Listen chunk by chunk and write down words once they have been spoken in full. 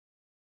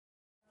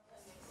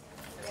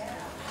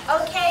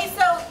Okay,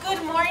 so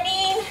good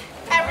morning,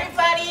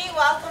 everybody.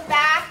 Welcome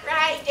back,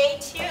 right? Day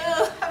 2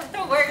 of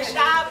the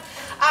workshop.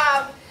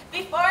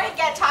 Before I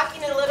get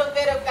talking a little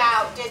bit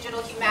about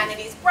digital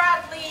humanities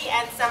broadly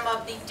and some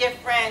of the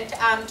different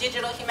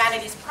digital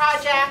humanities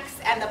projects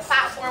and the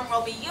platform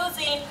we'll be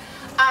using,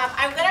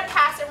 I'm going to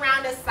pass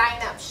around a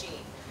sign-up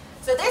sheet.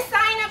 So this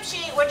sign-up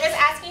sheet, we're just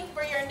asking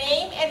for your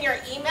name and your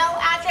email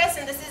address,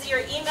 and this is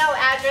your email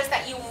address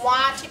that you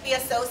want to be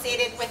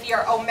associated with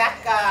your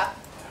Omeka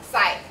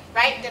site.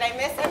 Right? Did I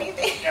miss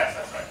anything? Yes,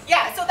 that's right.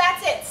 Yeah, so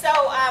that's it. So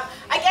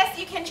I guess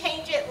you can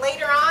change it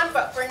later on,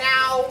 but for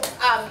now,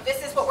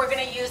 this is what we're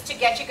going to use to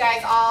get you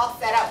guys all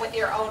set up with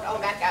your own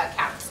Omeka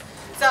accounts.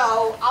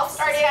 So I'll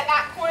start it at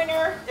that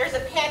corner. There's a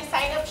pen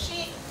sign-up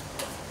sheet,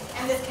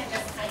 and this can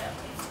just kind of...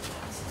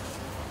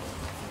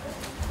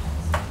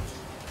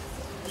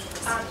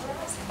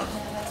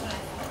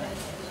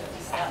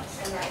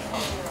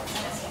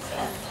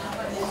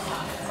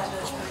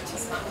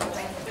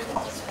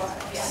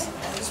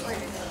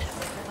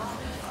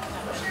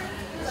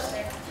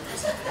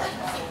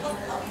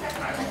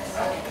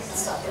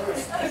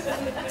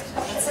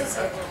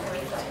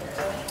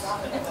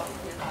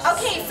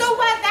 Okay, so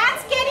while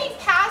that's getting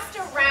passed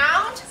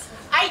around,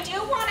 I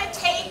do want to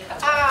take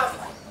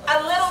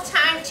a little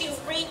time to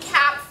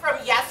recap from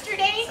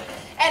yesterday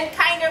and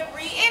kind of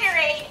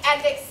reiterate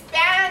and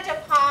expand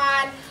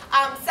upon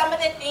some of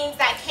the things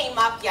that came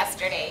up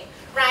yesterday,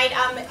 right?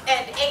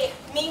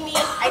 Mimi,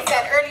 I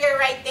said earlier,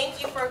 right,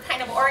 thank you for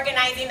kind of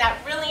organizing that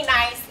really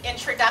nice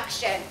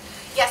introduction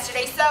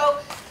yesterday. So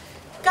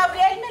Dr.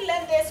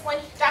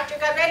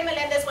 Gabriel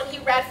Melendez, when he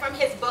read from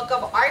his book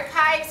of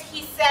archives,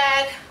 he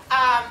said,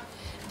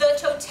 the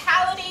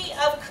totality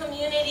of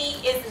community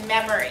is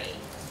memory,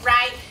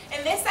 right?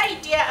 And this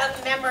idea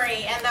of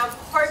memory and the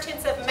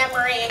importance of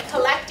memory and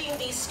collecting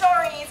these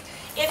stories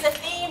is a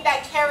theme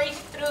that carries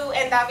through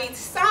in David's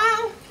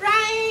song,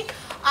 right?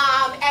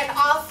 And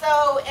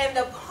also in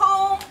the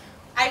poem,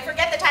 I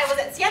forget the title,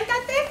 was it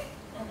Siéntate?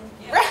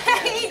 Yeah.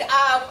 Right?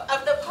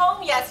 Of the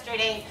poem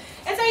yesterday.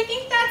 And so I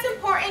think that's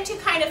important to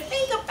kind of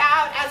think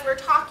about as we're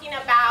talking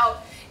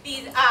about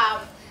these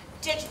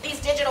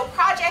digital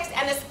projects,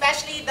 and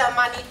especially the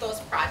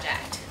Manitos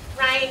project,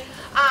 right?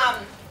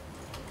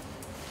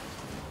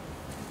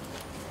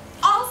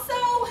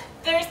 Also,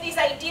 there's these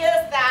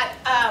ideas that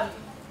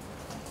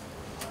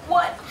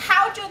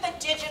how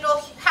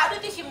do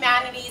the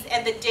humanities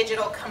and the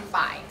digital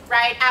combine,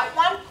 right? At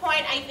one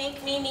point, I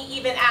think Mimi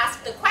even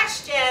asked the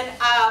question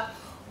of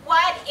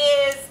what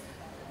is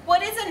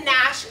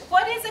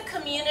a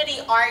community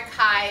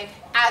archive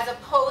as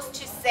opposed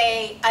to,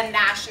 say, a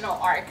national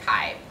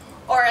archive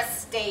or a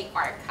state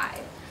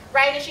archive,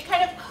 right? And she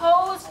kind of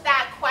posed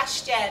that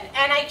question,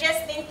 and I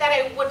just think that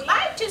I would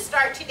like to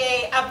start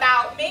today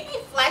about maybe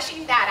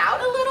fleshing that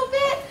out a little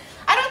bit.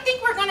 I don't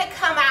think we're going to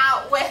come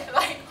out with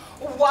like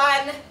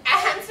one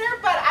answer,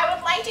 but I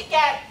would like to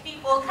get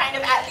people kind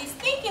of at least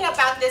thinking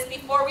about this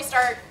before we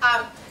start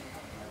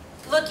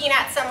looking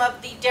at some of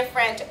the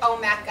different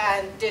Omeka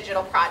and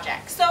digital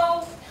projects.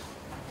 So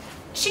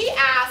she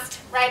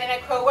asked, right, and I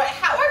quote,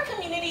 how are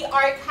community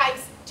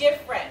archives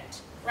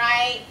different,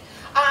 right?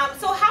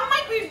 So how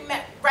might we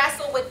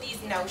wrestle with these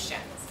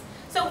notions?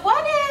 So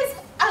what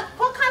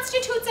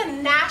constitutes a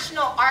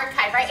national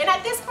archive, right? And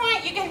at this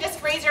point, you can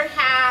just raise your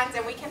hands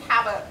and we can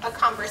have a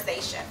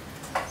conversation.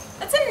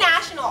 What's a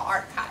national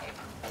archive?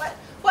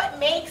 What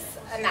makes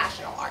a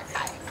national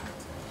archive?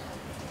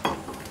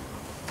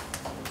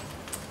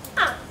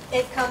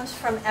 It comes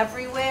from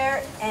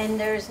everywhere, and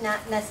there's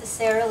not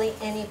necessarily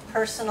any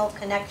personal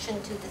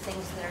connection to the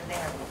things that are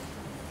there.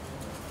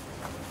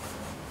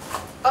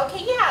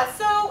 Okay, yeah,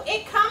 so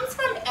it comes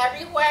from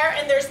everywhere,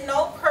 and there's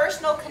no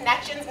personal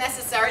connections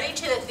necessarily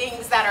to the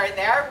things that are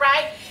there,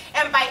 right?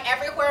 And by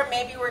everywhere,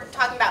 maybe we're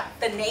talking about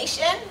the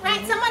nation,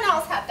 right? Mm-hmm. Someone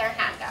else had their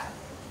hand up.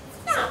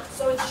 Yeah.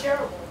 So it's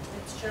shareable.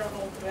 It's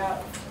shareable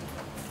throughout.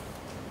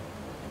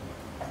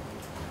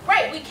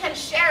 Right, we can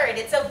share it.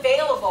 It's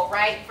available,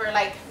 right, for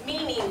like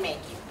meaning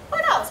making.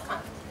 What else,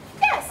 Con?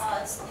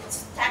 Yes?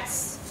 It's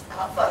tax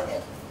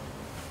funded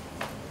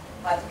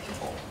by the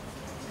people.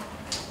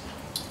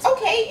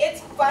 Okay,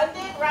 it's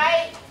funded,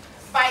 right,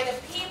 by the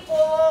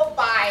people,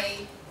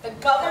 by the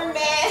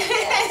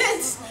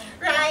government,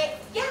 right?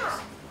 Yeah.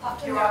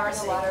 Often there aren't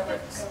a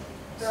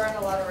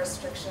lot of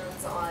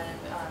restrictions on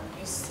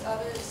use of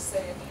it.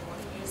 Say if you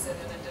want to use it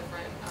in a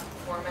different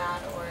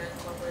format or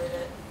incorporate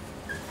it,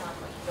 you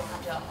don't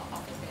have to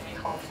often pay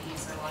all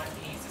fees or a lot of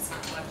fees. It's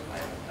not collected by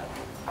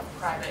a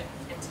private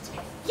entity.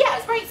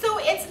 Yes, right. So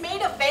it's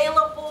made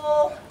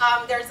available.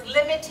 There's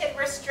limited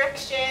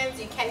restrictions.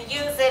 You can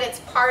use it. It's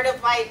part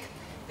of like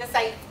this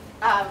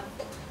of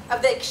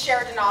the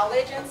shared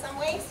knowledge in some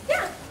ways.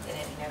 Yeah. And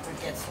it never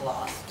gets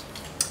lost.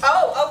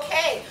 Oh,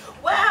 okay.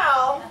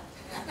 Well,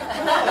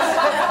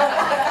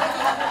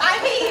 I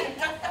mean,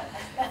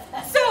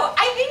 so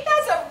I think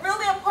that's a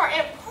really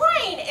important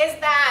point is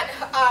that,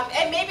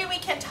 and maybe we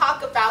can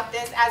talk about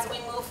this as we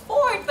move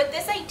forward, but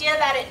this idea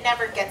that it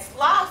never gets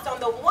lost, on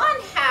the one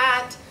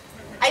hand,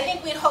 I think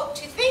think we'd hope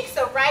to think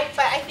so, right?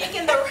 But I think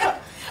in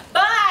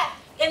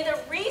the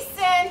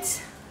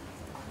recent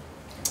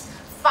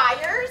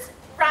fires,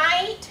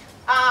 right?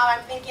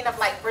 I'm thinking of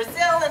like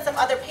Brazil and some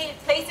other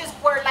places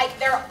where like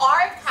their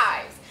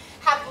archives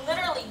have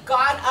literally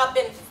gone up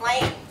in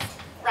flames,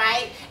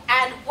 right?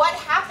 And what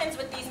happens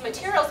with these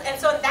materials? And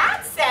so in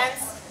that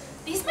sense,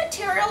 these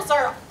materials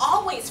are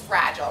always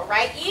fragile,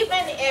 right? Even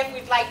if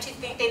we'd like to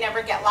think they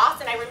never get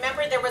lost. And I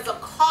remember there was a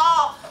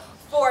call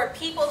for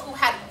people who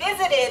had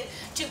visited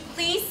to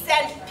please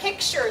send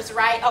pictures,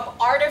 right, of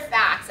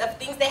artifacts, of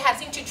things they had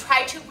seen to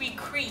try to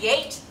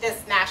recreate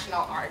this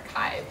National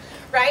Archive,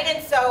 right?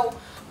 And so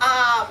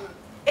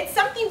it's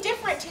something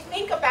different to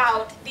think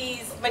about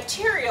these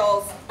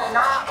materials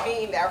not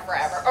being there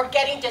forever or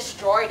getting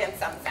destroyed in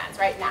some sense,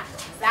 right? Natural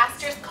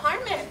disasters.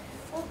 Carmen.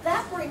 Well,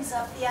 that brings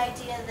up the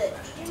idea that,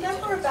 you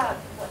remember about,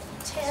 what,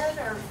 10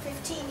 or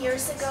 15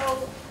 years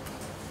ago,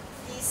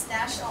 these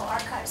National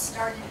Archives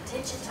started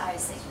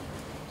digitizing.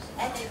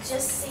 And it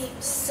just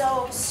seemed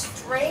so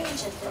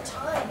strange at the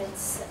time, and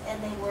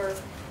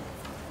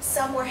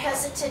some were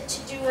hesitant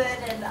to do it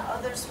and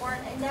others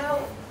weren't, and now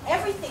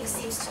everything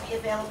seems to be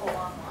available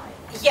online.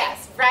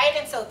 Yes, right,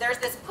 and so there's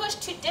this push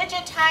to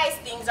digitize,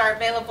 things are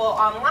available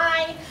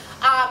online,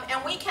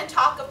 and we can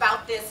talk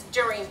about this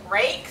during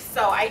break,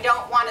 so I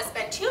don't want to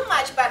spend too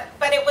much, but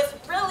it was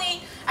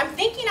really, I'm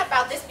thinking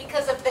about this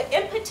because of the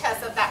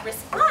impetus of that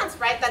response,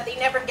 right, that they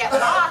never get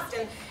lost,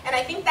 and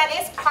I think that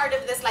is part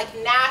of this like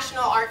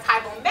national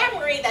archival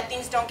memory that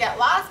things don't get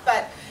lost,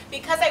 but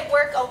because I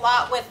work a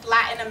lot with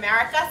Latin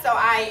America, so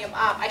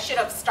I should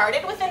have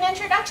started with an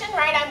introduction,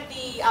 right,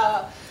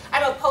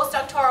 I'm a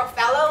postdoctoral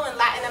fellow in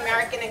Latin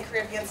American and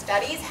Caribbean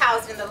Studies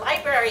housed in the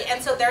library,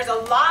 and so there's a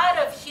lot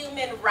of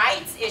human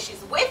rights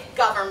issues with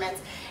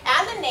governments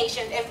and the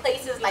nation in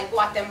places like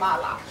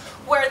Guatemala,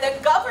 where the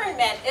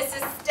government is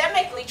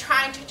systemically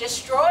trying to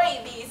destroy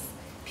these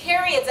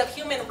periods of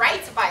human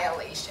rights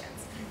violations,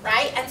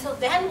 right? And so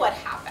then what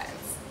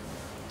happens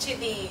to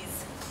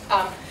these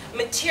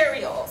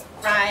materials,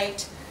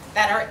 right,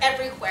 that are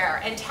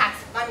everywhere and tax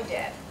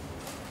funded,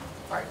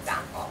 for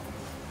example?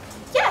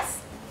 Yes?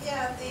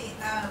 Yeah,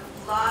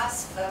 the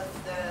loss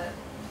of the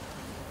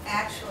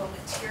actual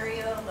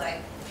material,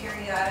 like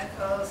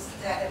periodicals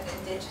that have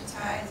been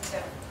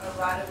digitized, a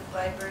lot of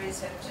libraries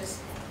have just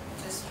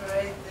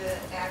destroyed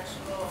the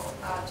actual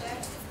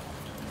object.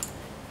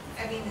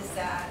 I mean, is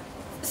that?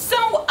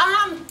 So,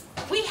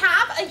 we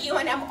have a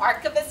UNM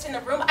archivist in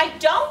the room. I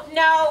don't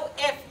know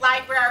if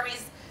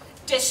libraries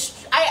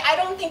I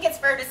don't think it's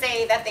fair to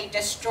say that they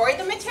destroy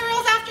the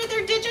materials after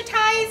they're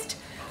digitized.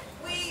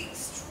 We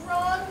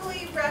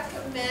strongly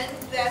recommend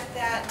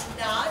that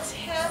not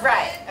happen.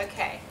 Right,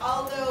 okay.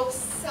 Although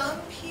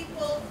some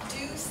people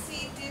do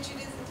see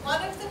digitization.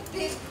 One of the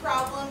big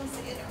problems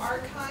in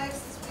archives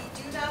is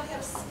we do not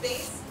have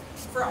space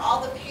for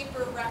all the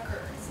paper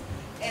records.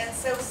 And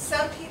so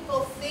some people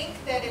think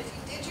that if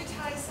you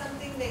digitize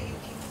something that you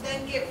can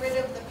then get rid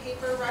of the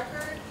paper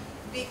record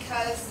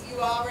because you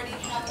already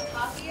have a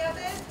copy of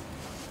it.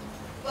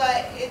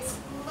 But it's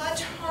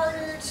much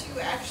harder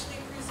to actually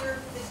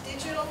preserve the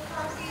digital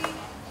copy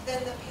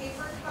than the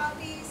paper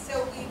copy.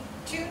 So we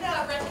do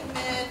not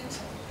recommend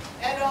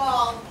at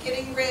all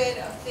getting rid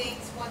of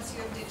things once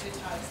you have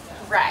digitized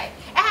them. Right,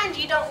 and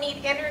you don't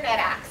need internet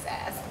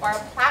access or a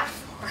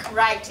platform,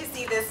 right, to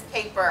see this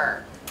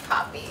paper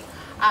copy.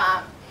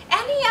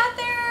 Any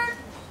other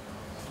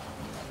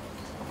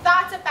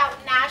thoughts about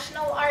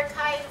national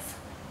archives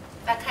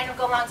that kind of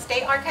go along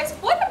state archives?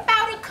 What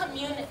about a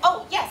community?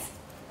 Oh, yes,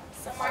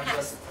 some more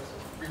hands.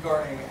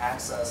 Regarding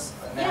access,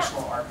 a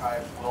national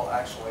archive will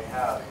actually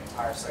have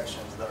entire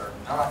sections that are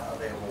not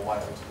available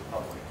widely to the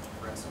public.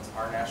 For instance,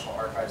 our national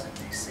archives in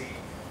DC,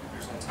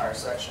 there's an entire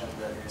section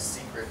that is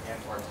secret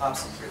and or top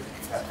secret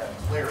that you have to have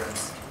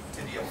clearance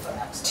to be able to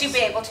access. To be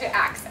able to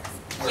access,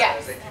 Whereas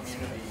yes.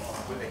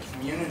 with a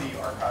community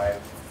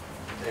archive,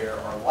 there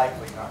are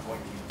likely not going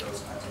to be those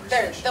kinds of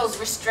restrictions. Those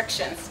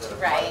restrictions,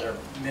 Part right? of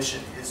their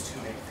mission is to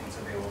make things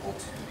available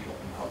to the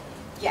open public.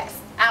 Yes,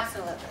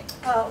 absolutely.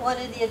 One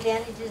of the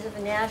advantages of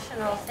a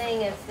national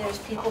thing, if there's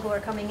people who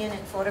are coming in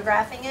and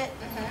photographing it,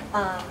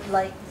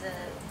 like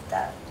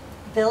the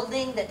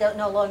building that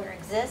no longer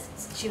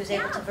exists, she was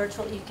able to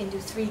you can do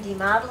 3D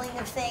modeling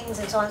of things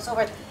and so on and so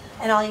forth,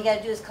 and all you got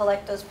to do is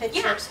collect those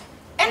pictures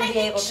And I be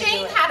think able to do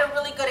Shane it. had a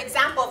really good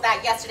example of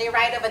that yesterday,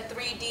 right? Of a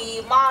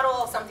 3D model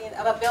of something,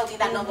 of a building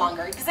that no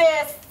longer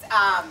exists,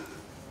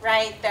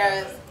 right?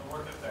 There's.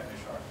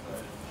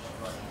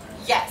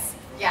 Yes,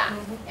 yeah,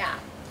 yeah.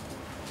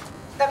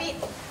 David?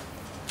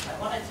 I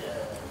wanted to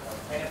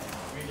kind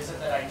of revisit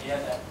that idea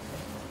that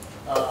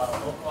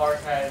local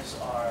archives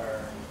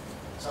are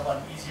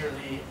somewhat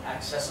easily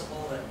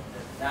accessible than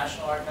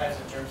national archives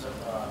in terms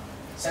of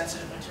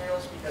sensitive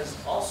materials, because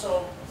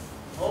also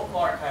local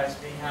archives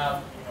may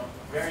have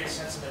various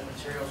sensitive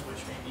materials which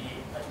may be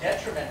a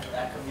detriment to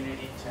that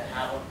community to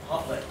have on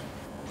public.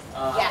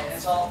 Yes. And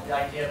it's all the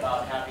idea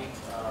about having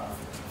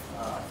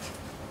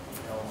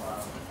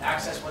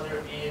access, whether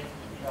it be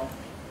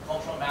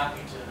cultural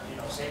mapping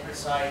to sacred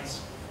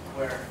sites,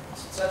 where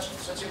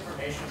such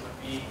information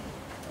would be,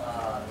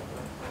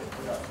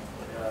 would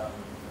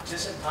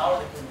disempower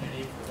the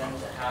community for them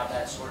to have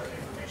that sort of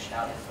information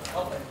out into the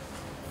public.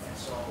 And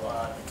so,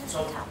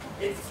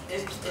 it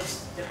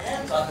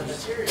depends on the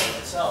material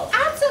itself.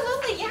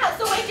 Absolutely, yeah.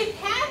 So it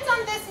depends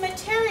on this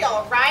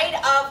material, right?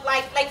 Of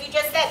like you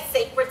just said,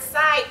 sacred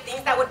site,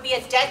 things that would be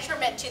a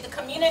detriment to the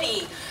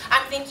community.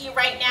 I'm thinking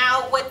right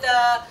now with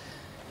the,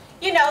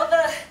 you know,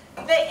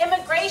 the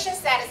immigration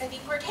status and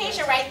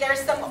deportation, right?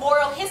 There's some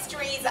oral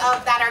histories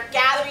of that are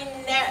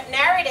gathering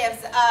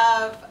narratives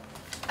of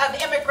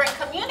immigrant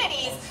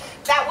communities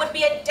that would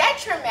be a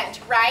detriment,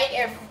 right?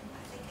 If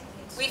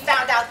we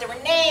found out their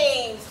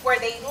names, where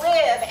they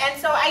live. And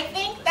so I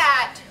think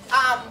that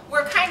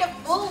we're kind of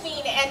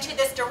moving into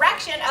this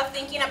direction of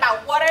thinking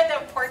about what are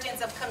the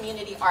importance of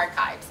community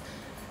archives,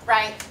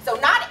 right? So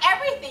not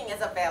everything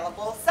is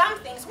available, some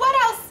things. What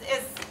else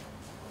is,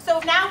 so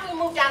now if we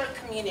move down to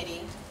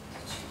community,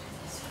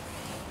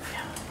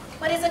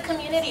 what is a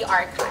community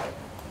archive?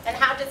 And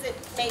how does it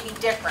maybe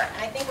differ?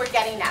 And I think we're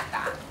getting at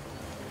that.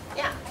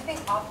 Yeah. I think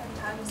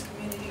oftentimes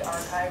community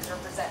archives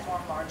represent more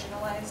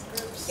marginalized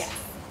groups. Yes.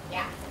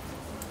 Yeah.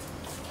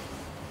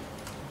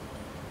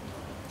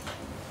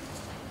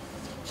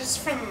 Just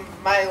from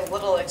my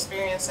little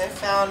experience, I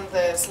found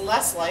that it's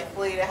less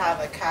likely to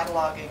have a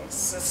cataloging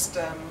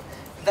system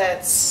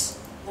that's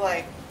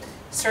like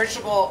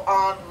searchable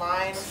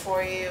online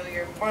for you.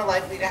 You're more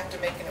likely to have to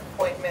make an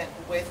appointment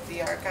with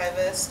the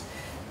archivist.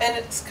 And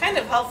it's kind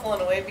of helpful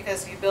in a way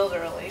because you build a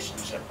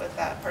relationship with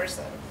that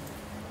person.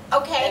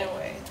 Okay. In a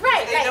way.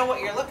 Right. They know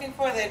what you're looking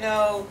for. They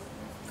know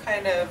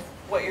kind of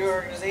what your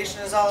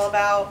organization is all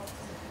about.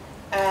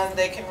 And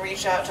they can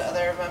reach out to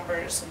other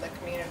members in the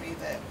community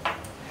that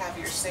have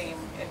your same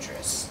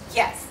interests.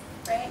 Yes.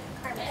 Right,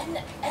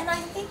 Carmen? And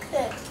I think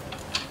that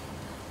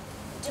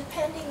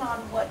depending on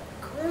what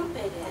group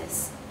it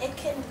is, it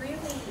can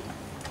really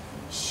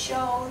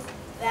show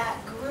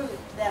that group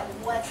that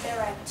what their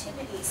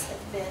activities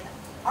have been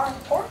are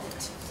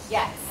important.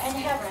 Yes. And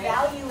have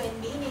value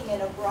and meaning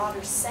in a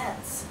broader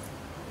sense.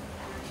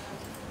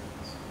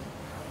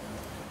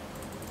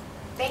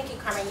 Thank you,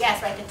 Carmen.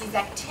 Yes, right, that these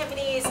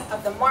activities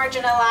of the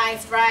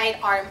marginalized, right,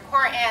 are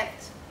important.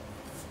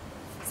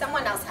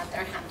 Someone else had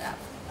their hand up.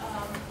 I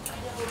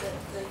know that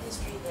the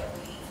history that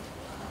we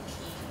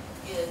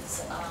keep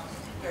is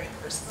very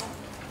personal.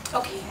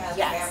 Okay, We have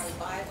yes. family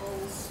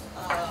Bibles,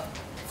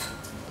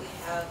 we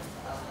have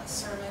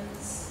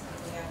sermons,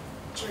 we have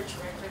church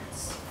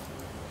records.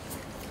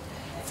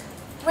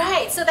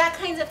 Right, so that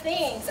kinds of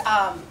things.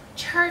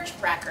 Church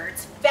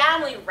records,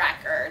 family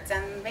records,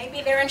 and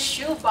maybe they're in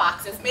shoe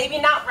boxes. Maybe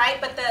not, right,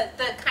 but the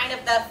kind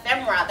of the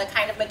ephemera, the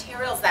kind of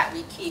materials that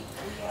we keep.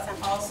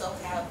 We also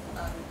have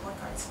report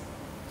cards.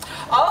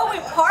 Oh,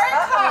 report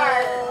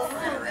cards!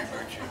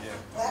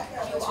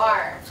 You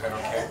are. Is that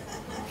okay?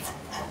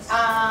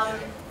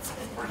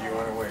 Or do you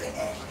want to wait?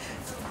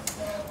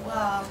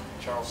 Well,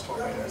 Charles told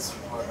me that's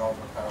what all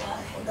the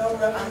power. no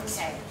reference.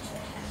 Okay.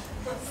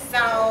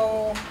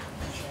 So,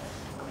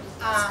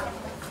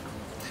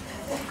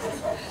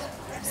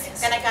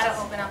 then I gotta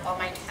open up all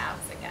my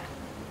tabs again.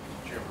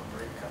 Do you have a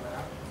break coming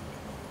up?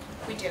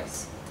 We do.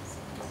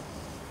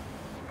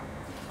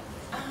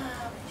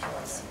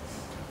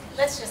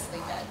 Let's just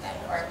leave it at that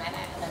for a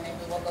minute, and then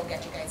maybe we'll go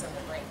get you guys on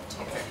the break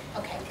too.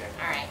 Okay.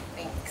 All right.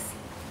 Thanks.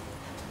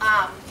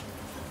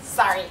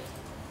 Sorry.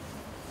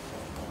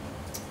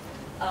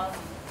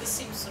 This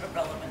seems sort of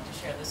relevant to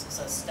share. This is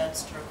a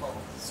Studs Turkle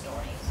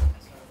story,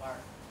 sort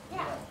of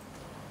our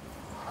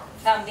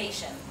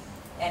foundation.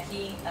 And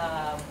he,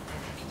 at the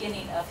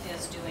beginning of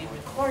his doing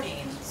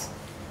recordings,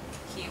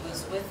 he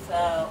was with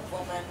a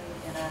woman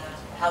in a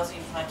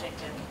housing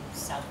project in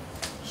South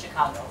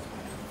Chicago.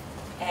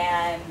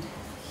 And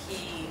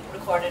he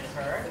recorded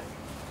her,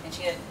 and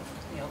she had,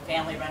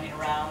 family running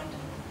around.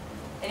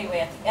 And anyway,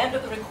 at the end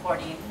of the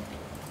recording,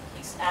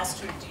 he asked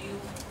her, "Do you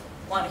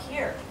want to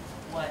hear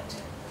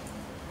what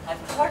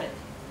I've recorded?"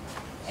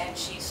 And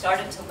she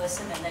started to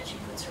listen, and then she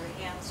puts her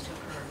hands to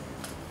her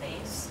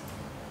face.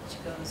 She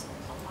goes,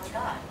 "Oh my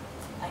God,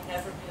 I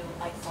never knew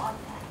I thought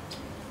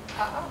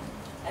that."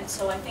 And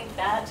so I think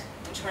that,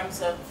 in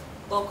terms of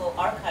local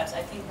archives,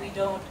 I think we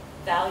don't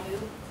value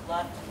a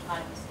lot of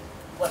times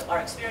what our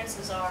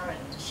experiences are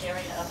and the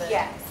sharing of it.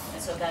 Yes.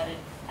 And so that it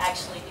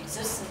actually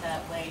exists in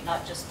that way,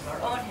 not just through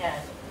our own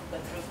head,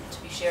 but through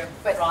to be shared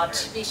broader.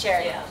 To be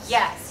shared. Yes.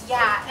 Yes,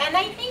 yeah. And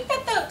I think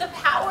that the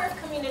power of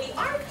community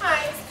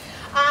archives,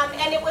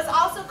 and it was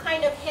also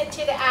kind of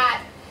hinted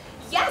at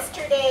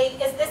yesterday,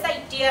 is this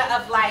idea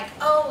of like,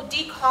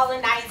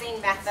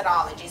 decolonizing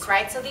methodologies,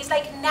 right? So these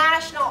like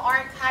national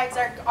archives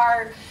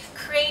are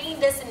creating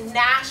this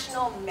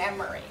national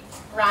memory,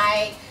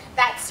 right?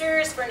 That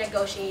serves for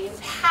negotiating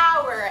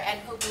power and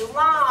who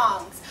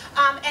belongs.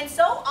 And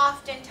so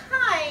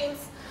oftentimes,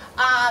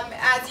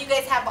 as you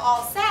guys have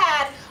all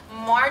said,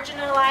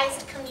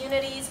 marginalized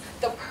communities,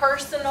 the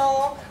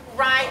personal,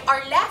 right,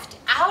 are left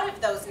out of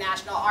those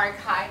national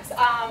archives.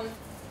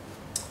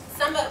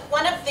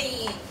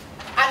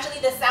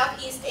 Actually the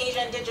Southeast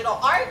Asian Digital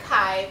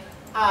Archive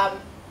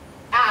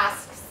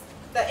asks,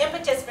 the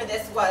impetus for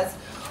this was,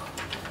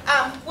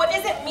 what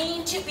does it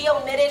mean to be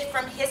omitted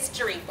from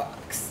history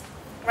books,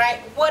 right?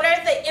 What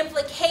are the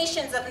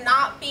implications of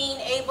not being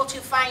able to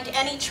find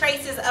any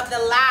traces of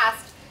the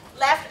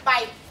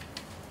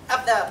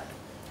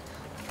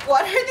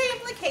what are the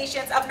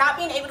implications of not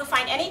being able to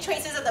find any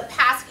traces of the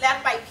past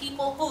left by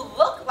people who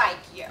look like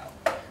you,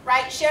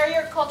 right? Share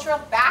your cultural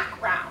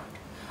background,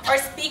 or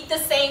speak the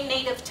same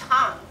native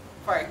tongue,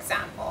 for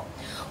example.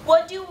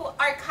 What do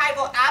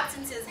archival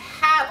absences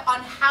have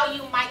on how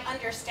you might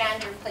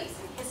understand your place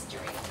in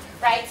history,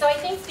 right? So I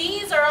think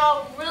these are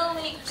all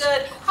really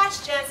good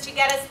questions to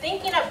get us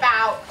thinking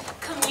about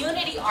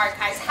community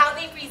archives, how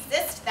they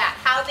resist that,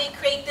 how they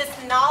create this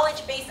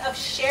knowledge base of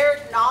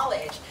shared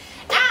knowledge.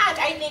 And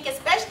I think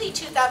especially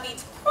to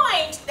David's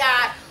point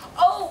that,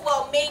 oh,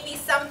 well, maybe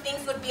some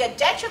things would be a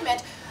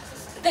detriment.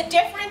 The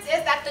difference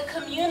is that the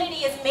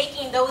community is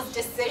making those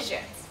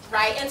decisions,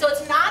 right? And so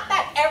it's not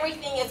that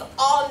everything is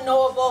all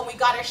knowable and we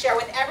got to share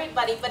with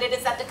everybody, but it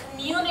is that the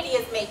community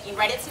is making,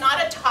 right? It's not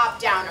a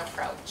top-down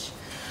approach.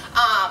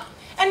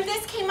 And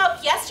this came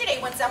up yesterday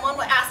when someone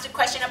asked a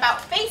question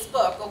about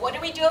Facebook. Well, what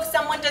do we do if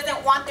someone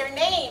doesn't want their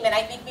name? And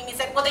I think Mimi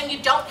said, well, then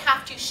you don't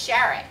have to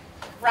share it,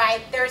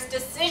 right? There's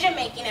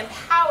decision-making and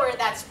power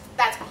that's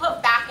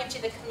put back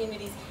into the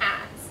community's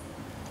hands.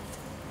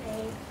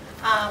 Right?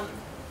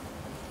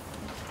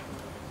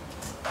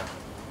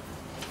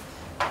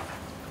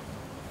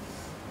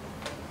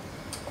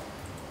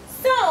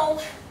 So,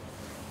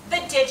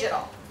 the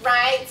digital,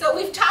 right? So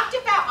we've talked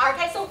about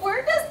archives, so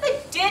where does the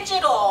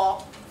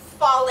digital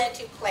fall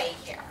into play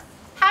here?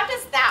 How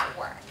does that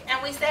work?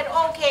 And we said,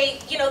 okay,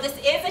 you know, this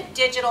is a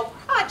digital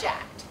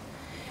project.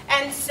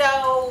 And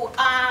so,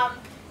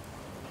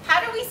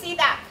 how do we see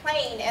that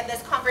playing in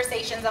this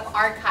conversations of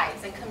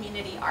archives and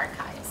community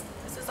archives?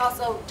 This was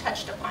also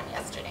touched upon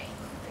yesterday,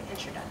 the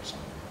introduction.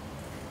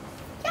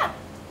 Yeah?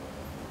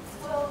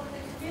 Well, in the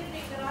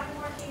community that I'm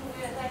working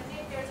with, I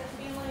think there's a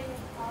feeling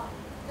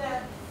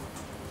that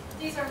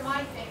these are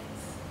my things.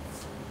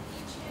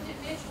 Each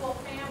individual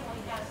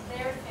family has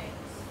their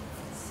things.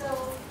 So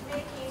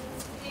making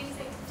these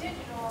things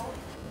digital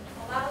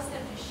allows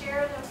them to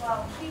share them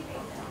while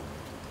keeping them.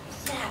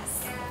 Yes.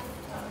 And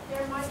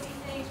there might be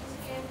things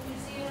in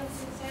museums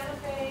in Santa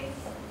Fe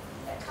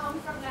that come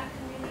from that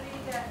community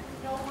that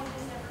no one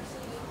has ever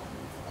seen,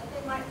 that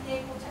they might be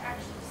able to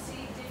actually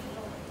see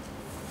digitally.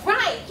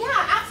 Right,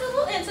 yeah,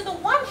 absolutely. And so the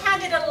one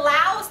hand, it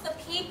allows the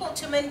people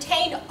to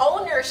maintain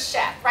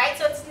ownership, right?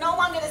 So it's no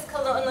longer this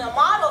colonial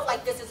model of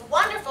like, this is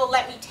wonderful,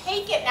 let me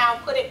take it now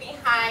and put it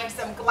behind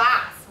some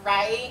glass,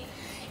 right?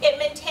 It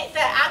maintains,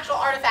 the actual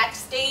artifact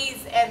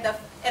stays in the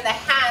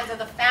hands of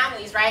the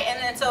families, right?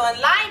 And then so in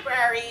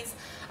libraries,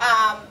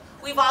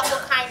 we've also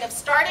kind of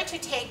started to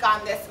take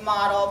on this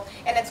model,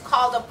 and it's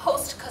called a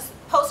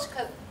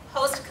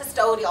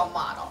post-custodial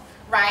model,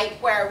 right?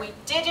 Where we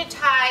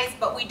digitize,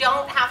 but we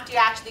don't have to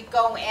actually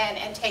go in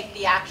and take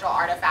the actual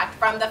artifact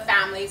from the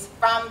families,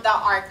 from the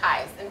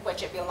archives in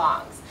which it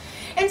belongs.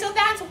 And so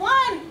that's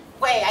one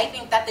way I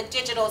think that the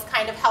digital is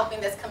kind of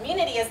helping this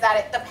community, is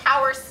that the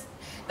powers,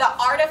 the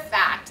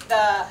artifact,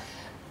 the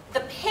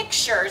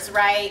pictures,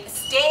 right,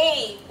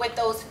 stay with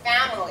those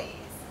families.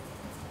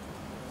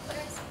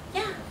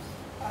 Yeah.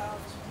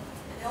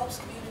 It helps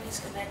communities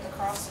connect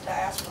across the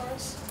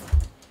diasporas.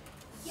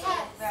 Yes. So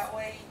that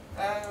way,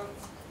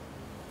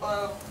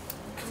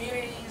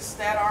 communities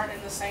that aren't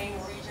in the same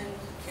region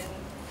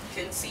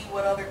can see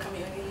what other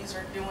communities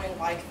are doing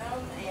like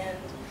them, and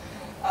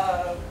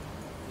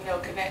you know,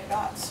 connect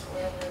dots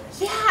wherever it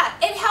is. Yeah,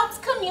 it helps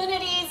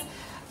communities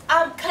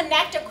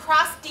connect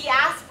across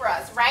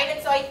diasporas, right?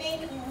 And so I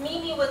think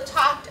Mimi was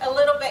talked a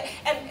little bit,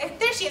 and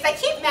there she is. I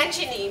keep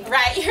mentioning,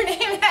 right, your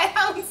name, and I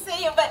don't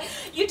say it, but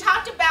you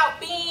talked about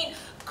being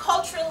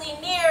culturally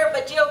near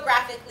but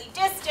geographically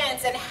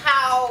distant, and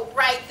how,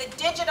 right, the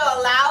digital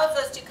allows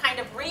us to kind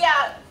of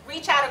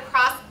reach out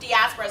across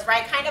diasporas,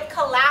 right? Kind of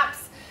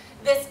collapse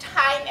this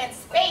time and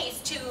space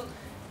to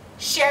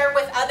share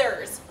with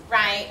others,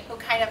 right? Who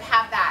kind of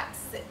have that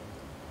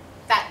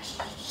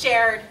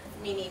shared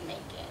meaning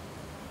making.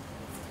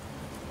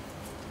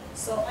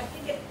 So I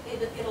think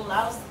it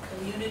allows the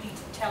community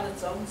to tell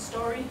its own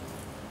story,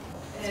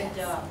 and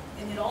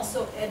it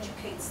also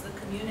educates the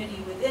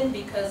community within,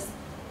 because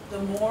the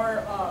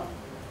more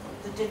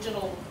the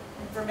digital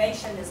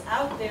information is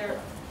out there,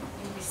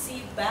 you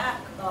receive back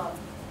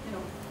you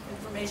know,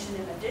 information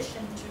in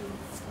addition to,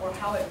 or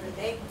how it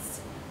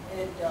relates,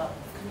 and the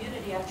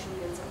community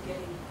actually ends up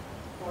getting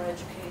more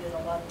educated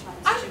a lot of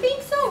times. I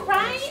think so,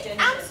 right?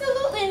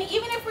 Absolutely. And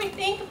even if we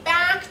think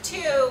back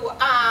to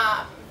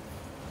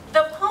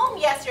the poem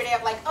yesterday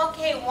of like,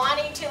 okay,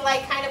 wanting to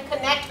like kind of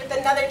connect with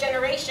another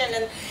generation,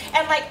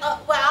 and like,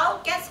 well,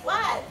 guess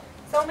what?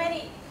 So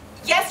many.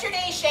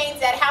 Yesterday, Shane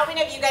said, how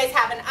many of you guys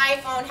have an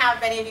iPhone? How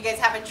many of you guys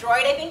have a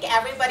Droid? I think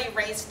everybody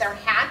raised their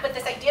hand, but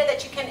this idea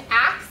that you can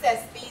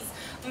access these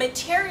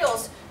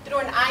materials through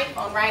an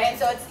iPhone, right? And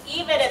so it's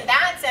even in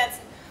that sense,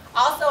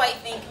 also I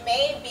think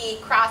maybe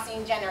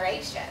crossing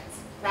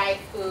generations, right?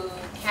 Who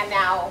can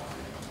now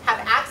have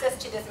access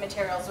to these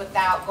materials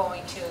without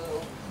going to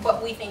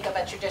what we think of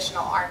a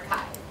traditional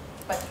archive,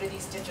 but through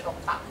these digital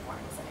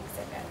platforms and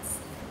exhibits.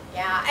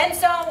 Yeah, and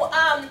so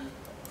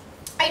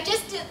I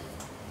just did,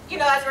 you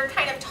know, as we're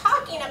kind of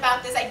talking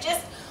about this, I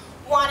just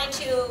wanted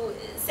to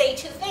say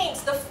two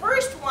things. The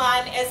first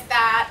one is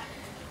that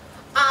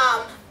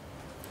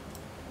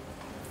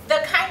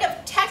the kind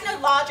of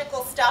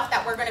technological stuff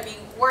that we're going to be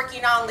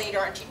working on later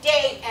on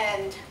today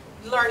and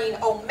learning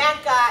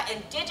Omeka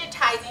and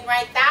digitizing,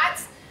 right,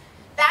 that's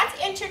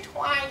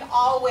intertwined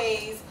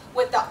always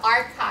with the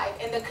archive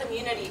and the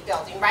community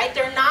building, right?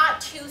 They're not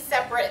two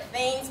separate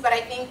things, but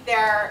I think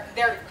they're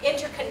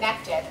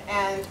interconnected.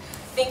 And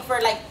I think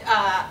for like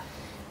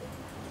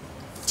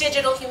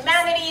digital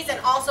humanities and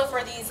also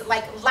for these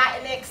like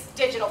Latinx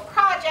digital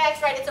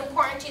projects, right, it's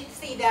important to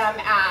see them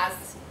as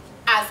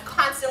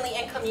constantly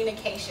in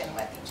communication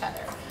with each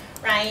other,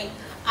 right?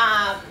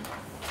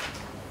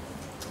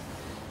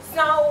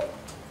 So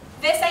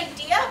this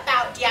idea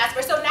about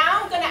diaspora, so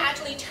now I'm going to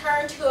actually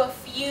turn to a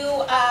few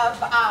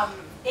of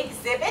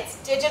exhibits,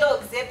 digital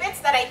exhibits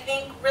that I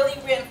think really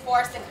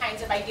reinforce the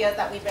kinds of ideas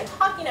that we've been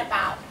talking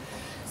about.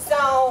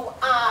 So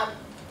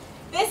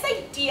this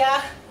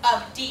idea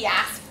of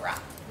diaspora,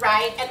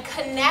 right, and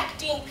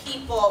connecting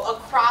people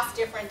across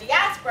different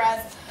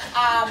diasporas,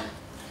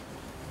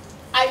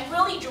 I'm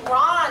really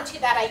drawn to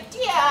that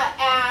idea,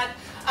 and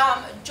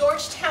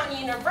Georgetown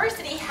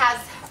University has,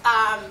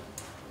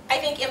 I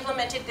think,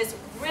 implemented this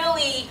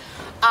really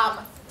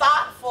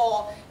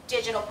thoughtful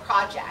digital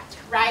project,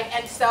 right?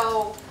 And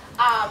so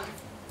I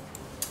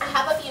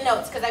have a few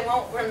notes because I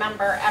won't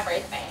remember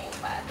everything,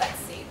 but let's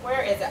see,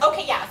 where is it?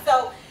 Okay, yeah,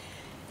 so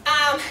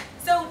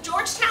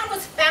Georgetown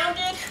was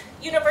founded,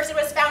 university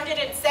was founded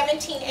in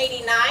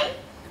 1789.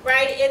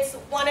 Right, it's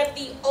one of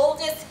the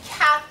oldest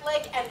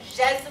Catholic and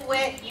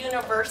Jesuit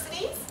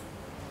universities,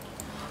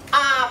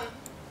 and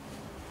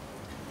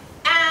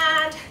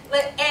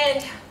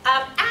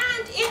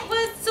it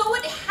was, so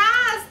it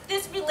has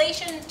this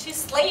relation to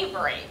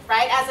slavery,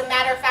 right? As a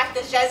matter of fact,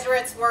 the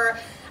Jesuits were,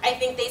 I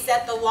think they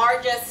said, the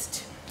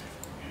largest.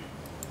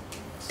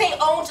 They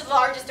owned the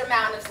largest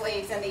amount of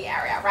slaves in the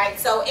area, right?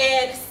 So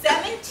in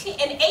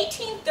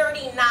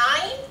 1839,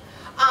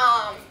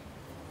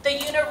 the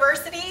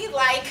university,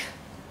 like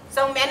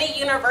so many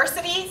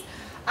universities,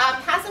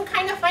 had some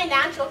kind of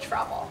financial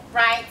trouble,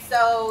 right?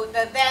 So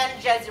the then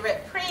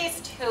Jesuit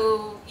priest,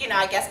 who, you know,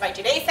 I guess by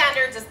today's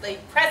standards is the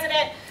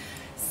president,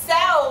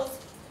 sells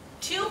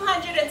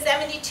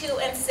 272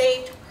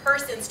 enslaved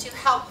persons to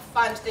help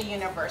fund the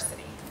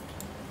university,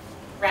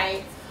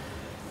 right?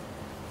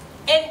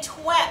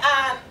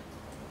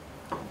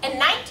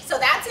 So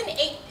that's in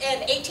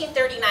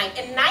 1839.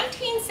 In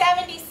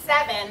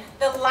 1977,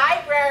 the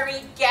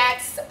library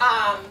gets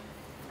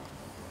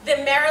the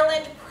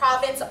Maryland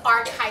Province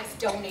Archives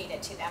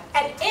donated to them.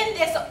 And in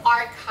this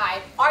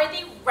archive are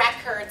the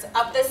records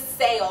of the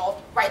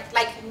sale, right,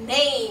 like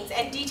names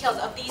and details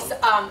of these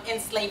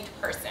enslaved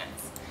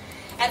persons.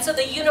 And so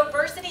the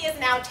university is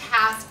now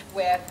tasked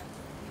with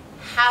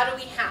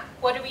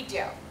what do we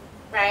do,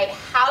 right?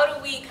 How do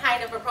we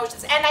kind of approach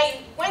this? And I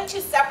went to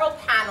several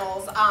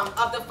panels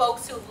of the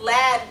folks who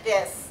led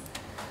this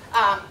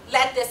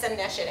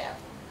initiative.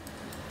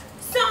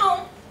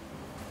 So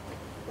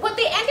what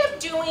they end up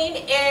doing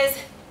is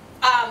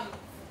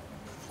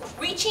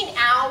reaching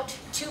out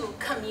to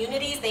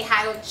communities. They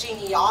hired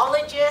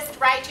genealogists,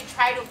 right, to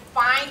try to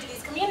find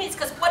these communities,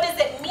 because what does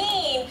it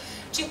mean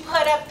to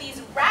put up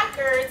these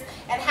records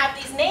and have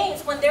these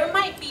names when there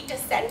might be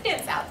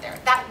descendants out there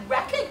that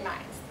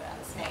recognize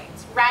those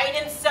names, right?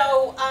 And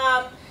so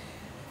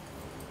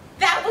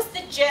that was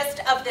the gist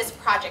of this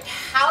project.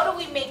 How do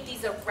we make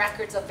these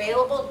records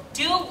available?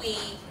 Do we?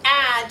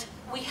 And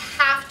we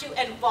have to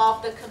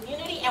involve the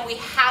community, and we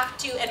have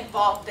to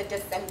involve the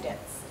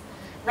descendants,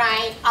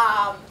 right?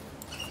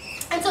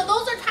 And so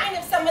those are kind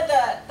of some of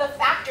the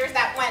factors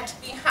that went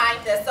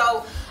behind this.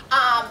 So,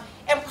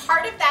 and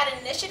part of that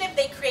initiative,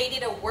 they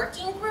created a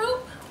working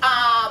group.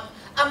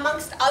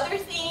 Amongst other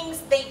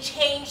things, they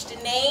changed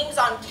names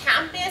on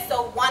campus.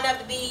 So one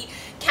of the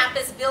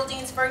campus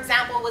buildings, for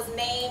example, was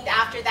named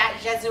after that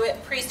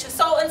Jesuit priest.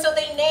 So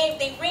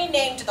they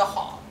renamed the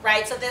hall,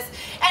 right? So this,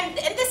 and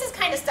this is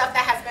kind of stuff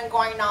that has been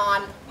going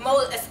on,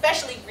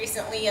 especially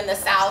recently in the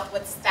South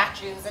with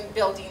statues and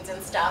buildings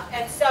and stuff.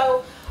 And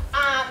so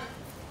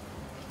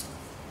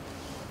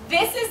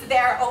this is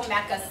their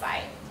Omeka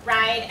site,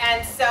 right?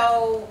 And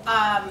so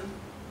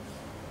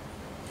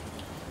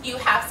you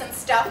have some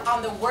stuff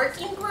on the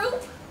working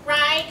group,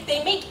 right?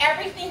 They make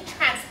everything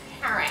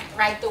transparent,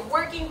 right? The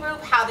working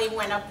group, how they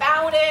went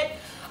about it.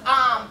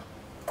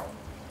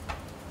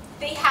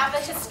 They have a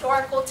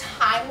historical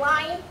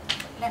timeline.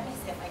 Let me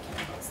see if I can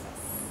post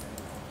this.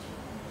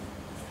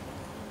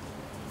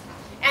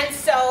 And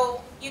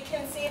so you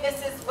can see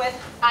this is with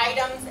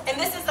items, and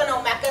this is an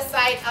Omeka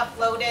site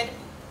uploaded.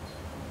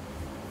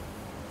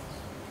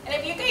 And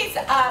if you guys,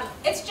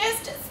 it's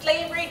just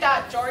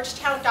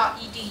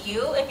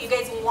slavery.georgetown.edu. If you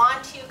guys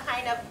want to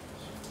kind of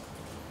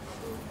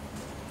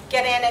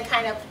get in and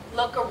kind of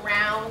look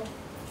around.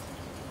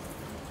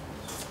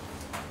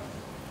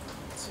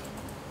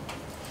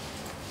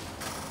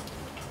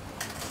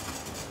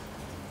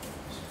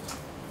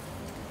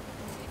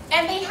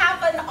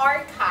 an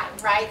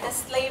archive, right? The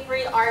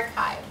slavery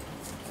archive,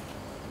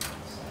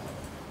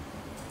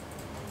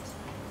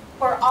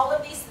 where all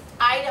of these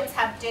items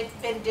have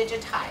been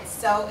digitized.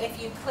 So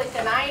if you click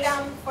an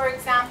item, for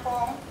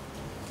example,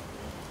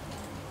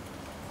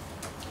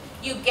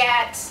 you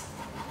get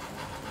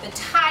the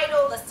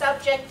title, the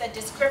subject, the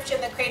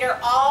description, the creator.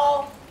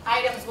 All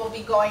items will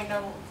be going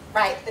to,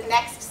 right, the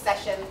next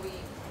session we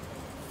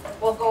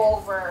will go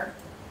over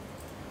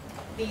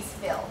these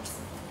fields.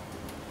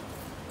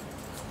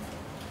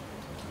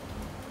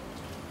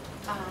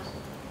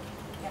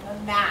 You have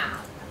a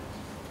map,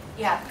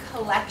 you have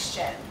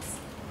collections,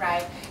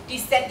 right?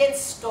 Descendant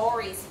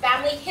stories,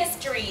 family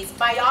histories,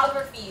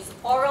 biographies,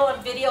 oral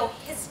and video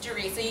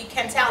history, so you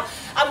can tell.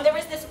 There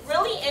was this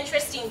really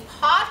interesting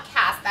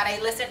podcast that I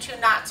listened to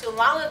not too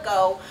long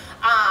ago.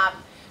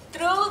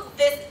 Through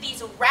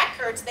these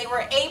records, they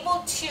were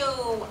able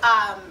to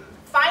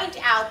find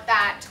out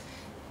that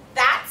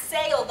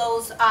sale,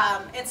 those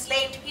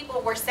enslaved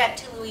people were sent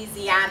to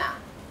Louisiana,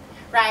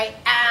 right?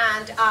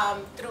 And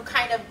through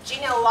kind of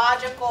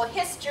genealogical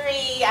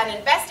history and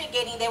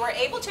investigating, they were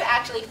able to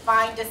actually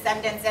find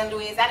descendants in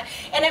Louisiana.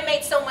 And it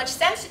made so much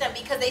sense to them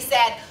because they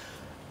said,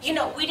 you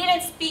know, we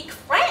didn't speak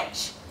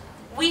French.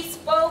 We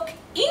spoke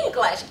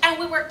English and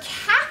we were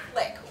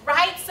Catholic,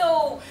 right?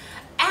 So,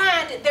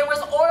 and there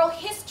was oral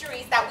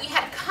histories that we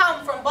had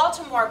come from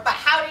Baltimore, but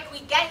how did we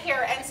get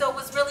here? And so it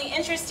was really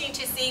interesting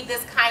to see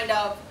this kind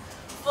of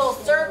full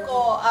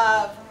circle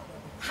of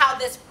how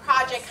this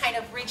project kind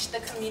of reached the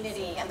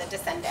community and the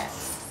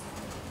descendants.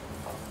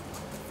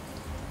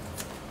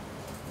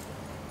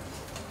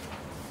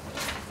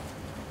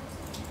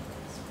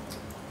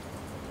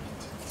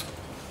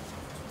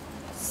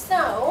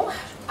 So,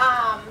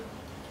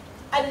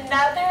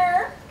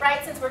 another,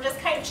 right, since we're just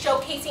kind of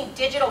showcasing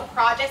digital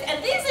projects,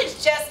 and this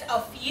is just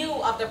a few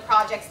of the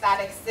projects that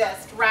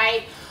exist,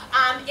 right,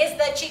 is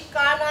the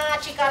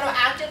Chicano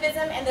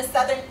activism in the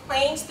Southern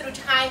Plains through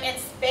time and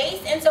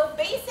space. And so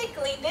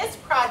basically this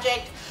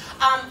project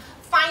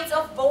finds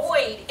a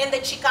void in the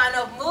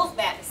Chicano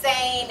movement,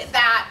 saying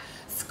that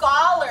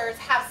scholars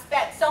have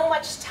spent so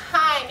much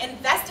time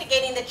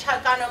investigating the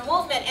Chicano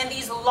movement in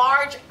these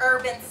large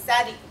urban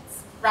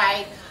settings,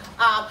 right?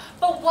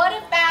 But what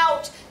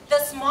about the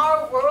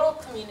small rural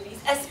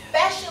communities,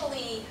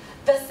 especially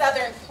the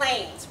Southern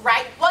Plains,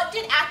 right? What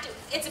did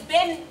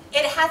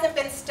it hasn't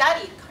been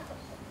studied.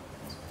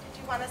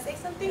 Do you want to say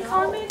something,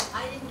 Carmen?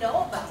 I didn't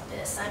know about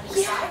this. I'm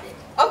excited.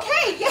 Yeah.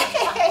 Okay,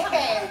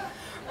 yay!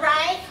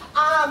 Right?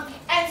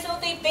 And so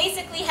they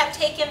basically have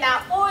taken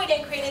that void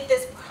and created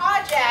this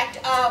project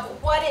of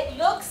what it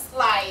looks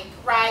like,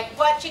 right?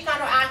 What the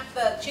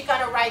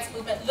Chicano rights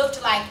movement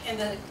looked like in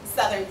the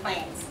Southern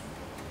Plains.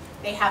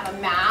 They have a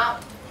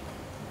map.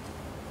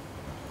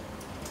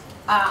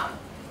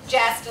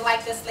 Just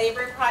like the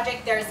slavery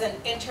project, there's an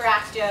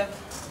interactive,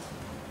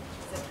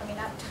 is it coming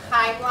up,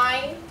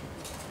 timeline.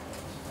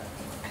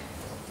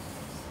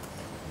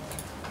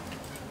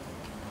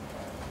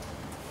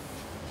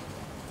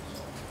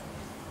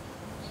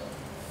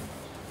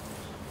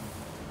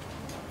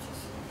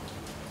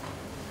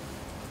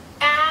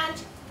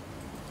 And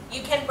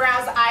you can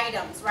browse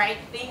items, right?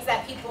 Things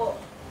that he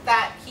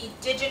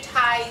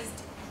digitized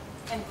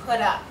and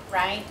put up,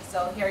 right?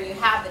 So here you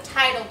have the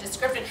title,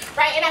 description,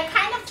 right? And I'm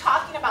kind of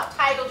talking about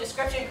title,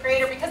 description,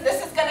 creator because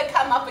this is going to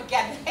come up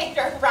again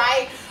later,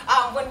 right?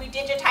 When we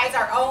digitize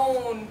our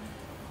own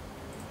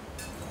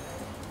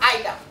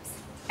items.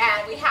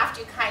 And we have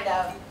to kind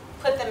of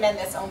put them in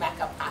this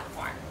Omeka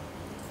platform.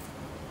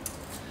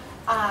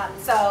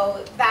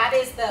 So that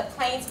is the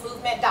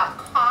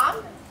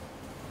plainsmovement.com.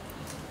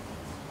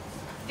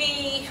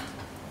 The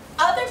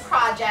other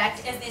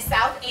project is the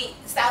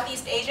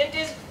Southeast Asian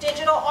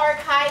Digital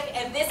Archive,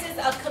 and this is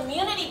a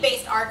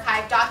community-based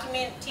archive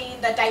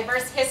documenting the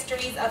diverse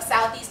histories of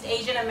Southeast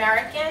Asian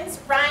Americans,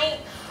 right?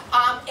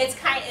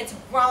 It's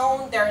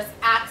grown, there's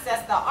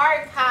access to the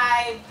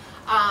archive,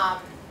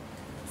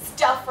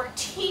 stuff for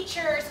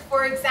teachers,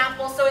 for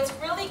example, so it's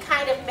really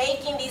kind of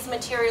making these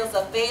materials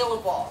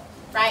available,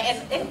 right,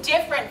 and in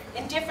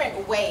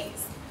different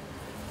ways.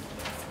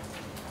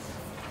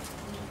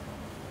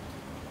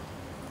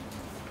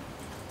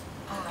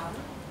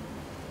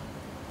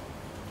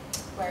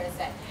 Where is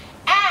it?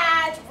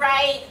 And,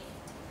 right,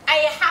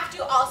 I have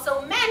to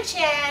also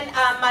mention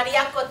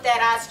Maria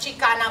Cotera's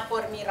Chicana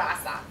por mi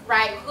raza,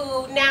 right,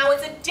 who now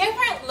is a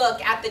different look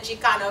at the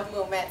Chicano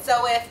movement.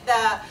 So if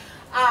the,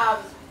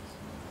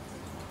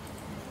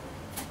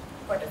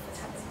 what does this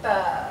have?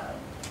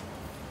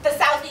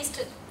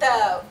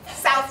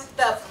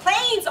 The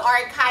Plains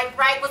Archive,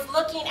 right, was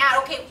looking at,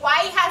 okay,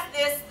 why has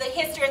the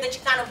history of the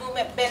Chicano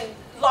movement been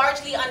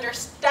largely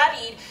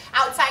understudied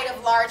outside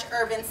of large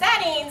urban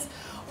settings?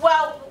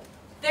 Well,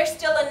 there's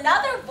still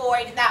another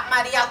void that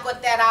Maria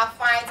Cotera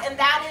finds, and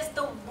that is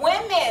the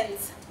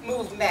women's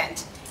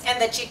movement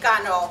and the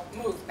Chicano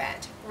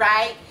movement,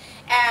 right?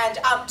 And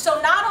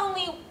so not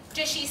only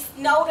does she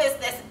notice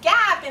this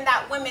gap in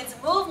that women's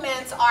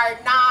movements are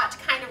not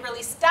kind of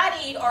really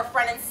studied or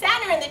front and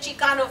center in the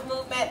Chicano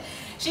movement,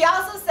 She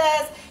also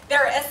says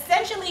they're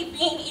essentially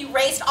being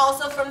erased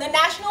also from the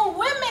national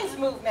women's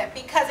movement,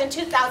 because in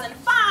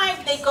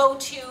 2005 they go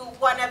to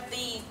one of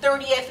the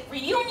 30th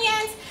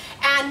reunions,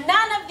 and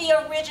none of the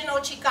original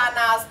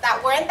Chicanas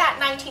that were in that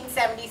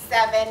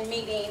 1977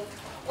 meeting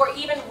were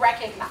even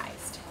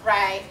recognized,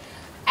 right?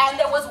 And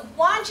there was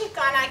one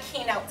Chicana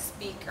keynote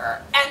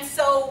speaker. And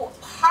so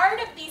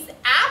part of these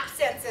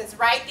absences,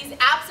 right, these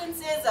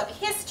absences of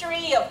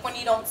history, of when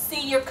you don't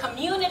see your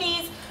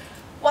communities,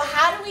 well,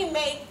 how do we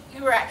make,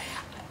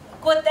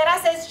 Guatera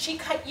says,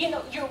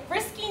 you're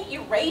risking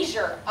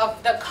erasure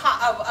of the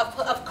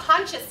of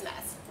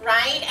consciousness,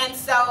 right? And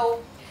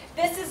so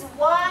this is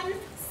one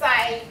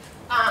site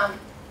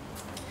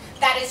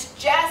that is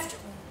just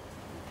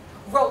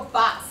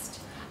robust.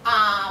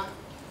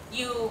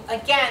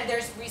 Again,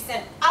 there's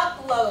recent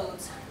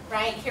uploads,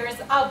 right? Here's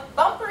a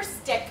bumper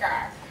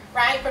sticker,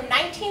 right, from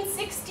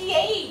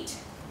 1968,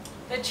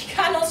 the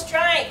Chicano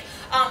strike.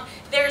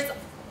 Let's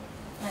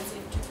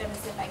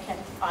see if I can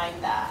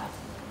find that.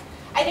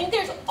 I think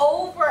there's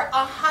over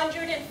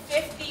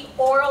 150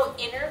 oral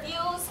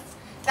interviews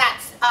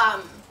that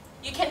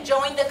you can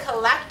join the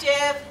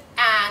collective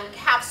and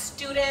have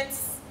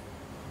students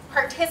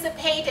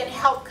participate and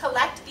help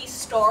collect these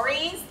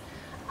stories.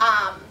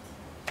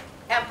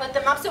 And put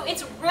them up. So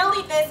it's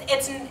really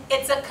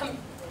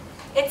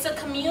it's a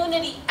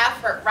community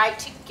effort, right,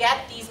 to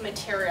get these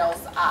materials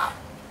up.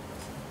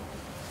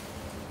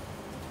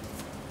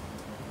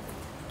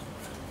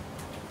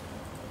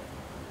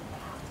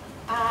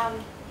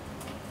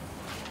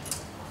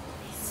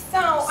 So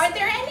are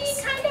there any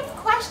kind of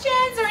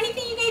questions or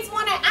anything you guys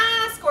want to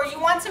ask, or you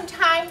want some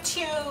time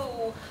to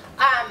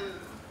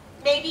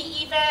maybe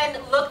even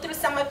look through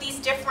some of these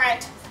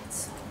different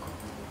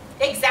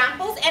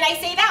examples? And I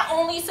say that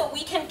only so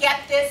we can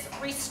get this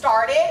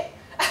restarted,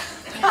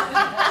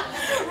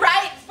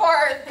 right?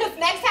 Because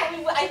next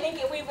time I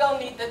think we will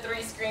need the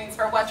 3 screens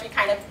for once we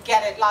kind of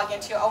get it logged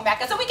into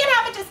Omeka. So we can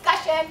have a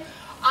discussion.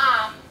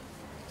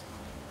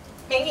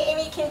 Maybe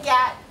Amy can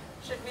get,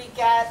 should we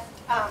get,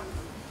 I'll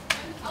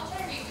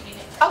try reading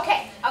it.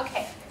 Okay,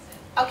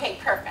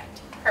 perfect.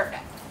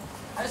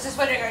 I was just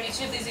wondering, are each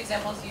of these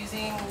examples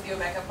using the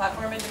Omeka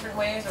platform in different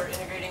ways, or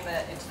integrating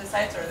that into the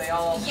sites, or are they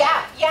all?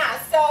 Yeah.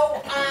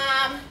 So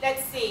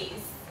let's see.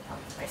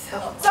 So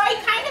I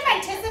kind of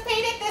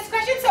anticipated this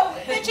question. So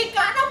the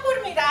Chicano por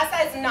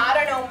Mirasa is not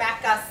an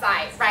Omeka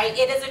site, right?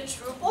 It is a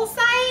Drupal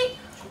site.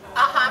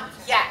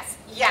 Yes.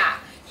 Yeah.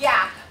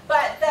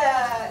 But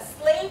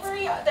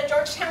the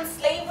Georgetown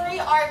Slavery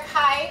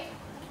Archive,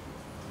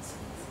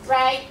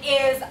 right,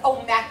 is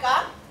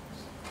Omeka.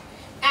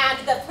 And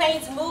the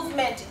Plains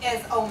Movement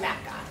is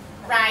Omeka,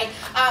 right?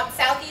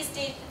 Southeast,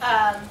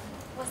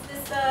 what's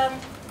this?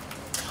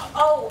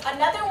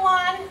 Another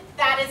one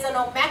that is an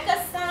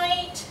Omeka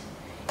site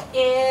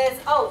is,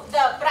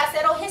 the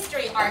Bracero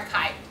History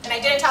Archive. And I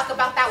didn't talk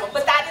about that one,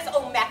 but that is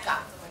Omeka.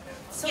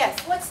 So yes.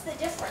 What's the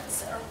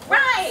difference?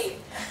 Right.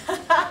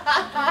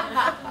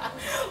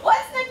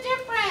 What's the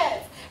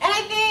difference? And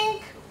I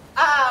think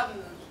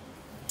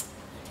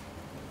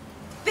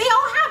they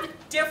all have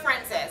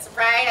differences,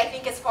 right? I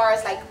think as far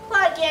as like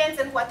plugins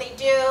and what they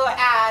do,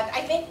 and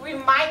I think we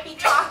might be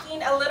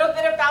talking a little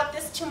bit about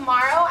this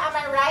tomorrow. Am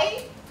I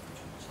right?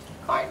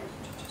 Corn?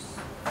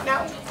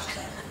 No?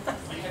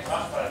 We can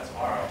talk about it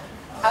tomorrow.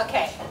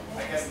 Okay.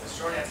 I guess the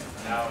short answer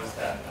for now is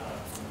that,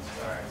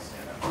 sorry,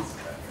 stand up and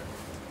sit back here.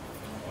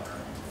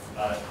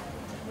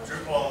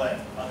 Drupal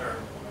and other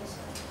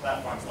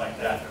platforms like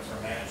that are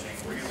for managing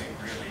really,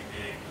 really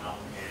big,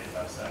 complicated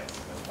websites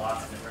with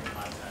lots of different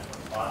content,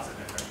 with lots of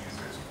different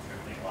users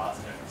contributing lots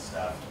of different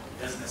stuff.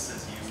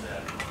 Businesses use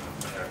them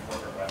for their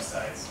corporate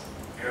websites.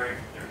 They're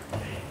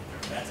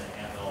meant to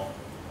handle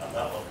a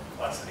level of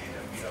complexity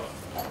that we don't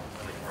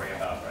really worry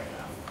about right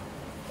now.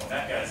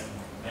 Omeka is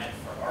meant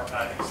for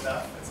archiving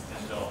stuff. It's a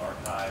digital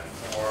archive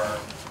for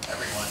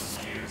everyone to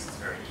use. It's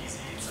very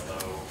easy. It's a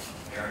low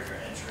barrier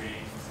entry.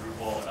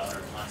 Drupal and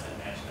other content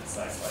management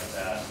sites like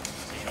that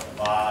take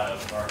a lot of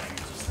learning,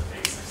 just the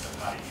basics of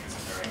how to use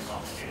a very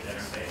complicated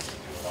interface to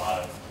do a lot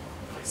of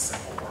really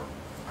simple work.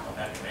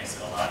 Omeka makes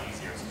it a lot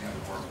easier to do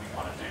the work we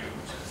want to do,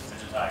 which is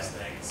digitize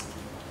things,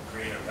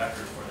 create a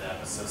record for them,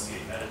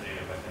 associate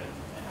metadata with it,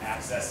 and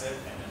access it,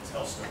 and then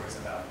tell stories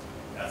about it.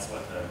 That's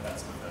what the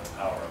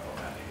power of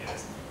Omeka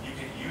is. You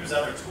can use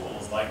other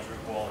tools like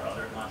Drupal or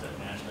other content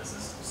management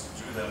systems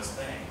to do those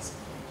things,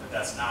 but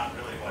that's not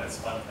really what it's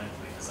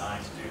fundamentally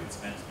designed to do. It's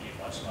meant to be a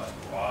much, much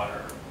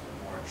broader,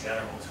 more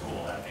general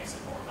tool that makes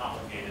it more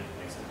complicated, it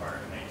makes it harder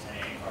to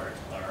maintain, harder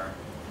to learn.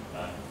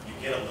 You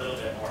get a little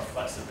bit more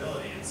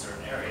flexibility in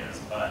certain areas,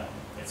 but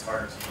it's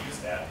harder to use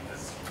that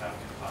because you have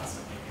to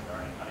constantly be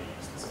learning how to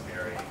use this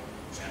very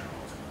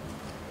general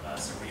tool.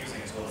 So we're using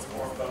a tool that's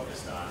more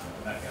focused on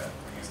Omeka.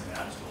 We're using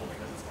that tool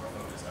because it's more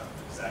focused on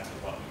exactly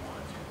what we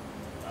want to do.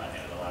 And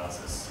it allows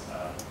us,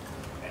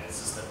 and it's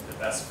just the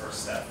best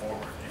first step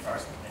forward.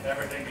 If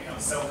everything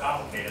becomes so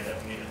complicated that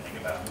we need to think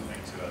about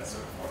moving to a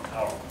sort of more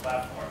powerful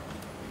platform,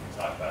 we can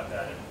talk about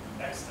that in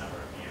X number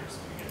of years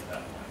when we get to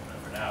that point. But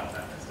for now,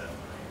 that is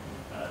definitely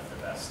the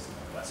best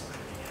way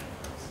to begin.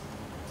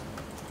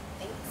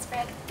 Thanks,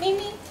 Fred.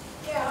 Mimi?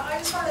 Yeah, I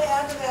just want to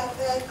add to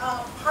that,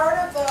 part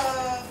of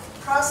the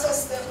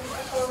process that we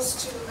proposed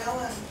to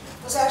Mellon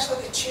was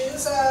actually to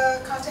choose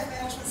a content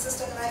management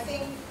system, and I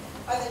think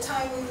by the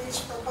time we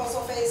reached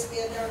proposal phase, we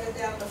had narrowed it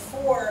down to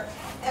 4.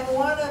 And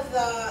one of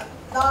the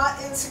not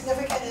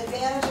insignificant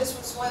advantages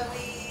was when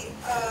we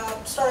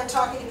started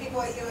talking to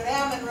people at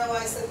UNM and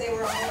realized that they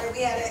were already,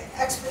 we had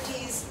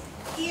expertise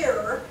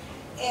here,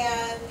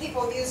 and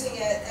people using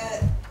it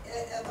at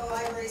the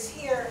libraries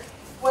here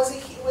was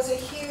a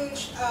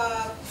huge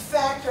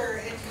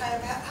factor in kind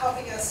of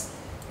helping us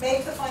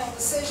make the final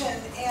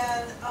decision.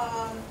 And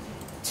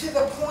to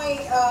the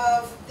point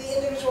of the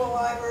individual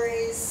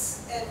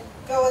libraries and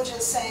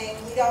villages saying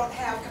we don't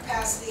have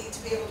capacity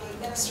to be able to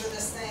administer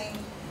this thing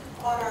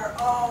on our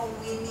own,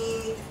 we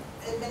need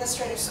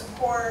administrative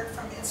support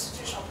from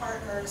institutional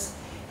partners,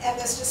 and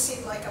this just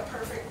seemed like a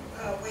perfect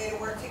way to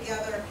work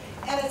together.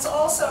 And it's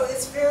also,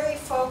 it's very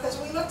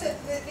focused. We looked at,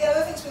 the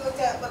other things we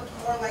looked at looked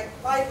more like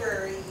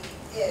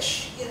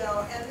library-ish, you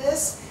know, and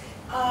this,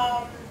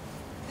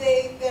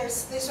 they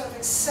sort of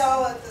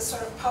excel at the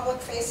sort of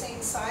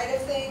public-facing side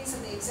of things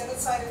and the exhibit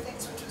side of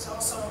things, which is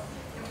also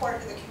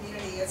important to the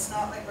community. It's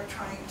not like we're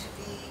trying to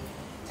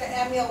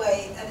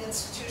emulate an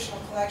institutional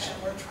collection.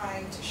 We're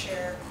trying to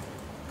share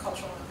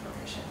cultural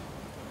information.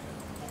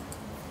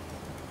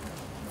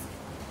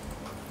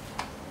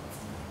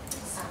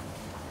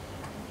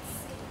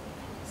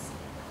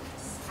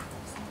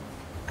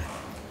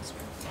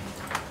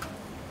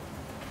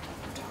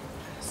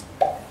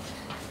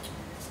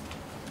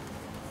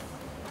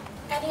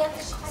 Any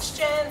other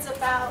questions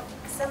about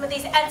some of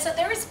these? And so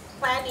there is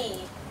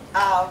plenty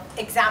of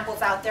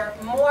examples out there,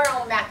 more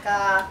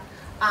Omeka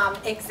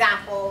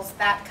examples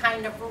that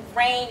kind of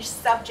range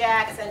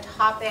subjects and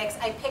topics.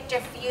 I picked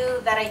a few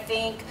that I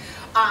think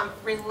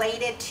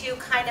related to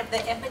kind of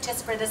the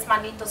impetus for this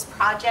Manitos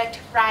project,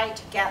 right?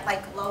 To get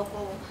like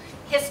local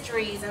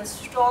histories and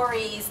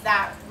stories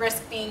that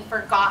risk being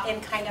forgotten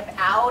kind of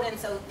out. And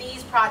so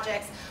these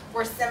projects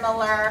were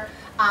similar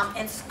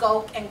in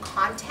scope and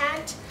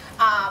content.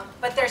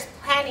 But there's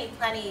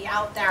plenty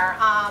out there.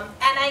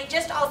 And I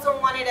just also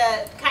wanted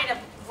to kind of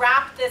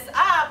wrap this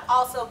up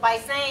also by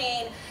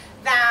saying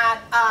that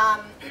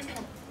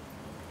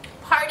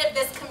part of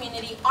this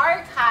community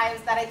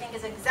archives that I think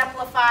is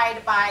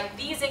exemplified by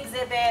these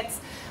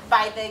exhibits,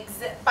 by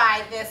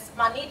this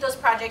Manitos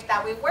project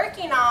that we're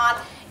working on,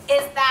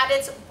 is that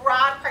it's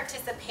broad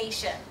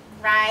participation,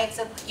 right?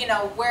 So, you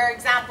know, we're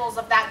examples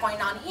of that going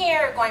on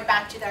here, going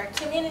back to their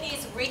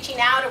communities,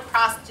 reaching out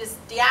across just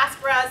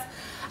diasporas.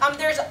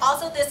 There's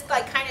also this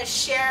like kind of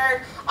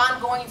shared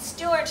ongoing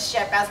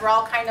stewardship as we're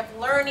all kind of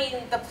learning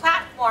the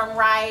platform,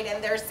 right?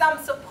 And there's some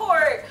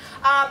support,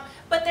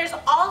 but there's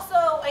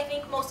also, I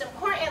think most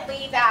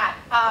importantly, that,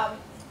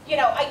 you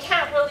know, I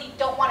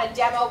don't want to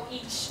demo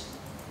each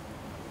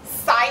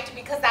site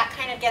because that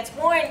kind of gets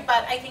boring,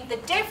 but I think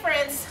the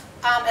difference,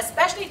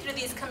 especially through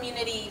these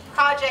community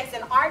projects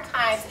and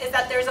archives, is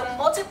that there's a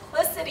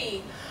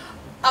multiplicity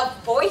of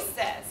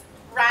voices,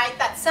 right,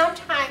 that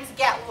sometimes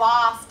get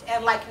lost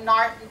in like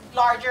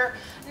larger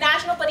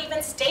national but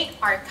even state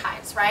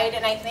archives, right?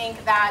 And I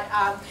think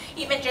that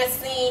even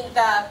just seeing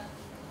the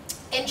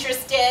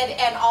interested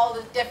in all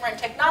the different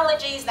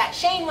technologies that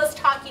Shane was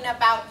talking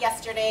about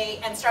yesterday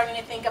and starting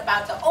to think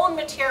about the own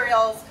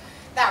materials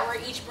that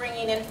we're each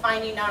bringing and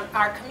finding on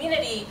our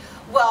community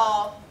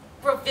will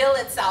reveal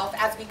itself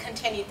as we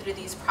continue through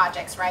these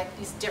projects, right?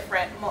 These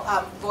different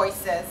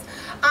voices.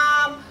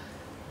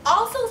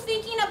 Also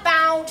thinking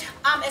about,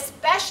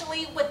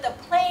 especially with the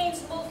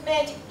Plains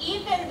movement,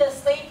 even the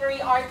Slavery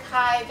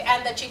Archive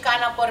and the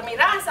Chicana por mi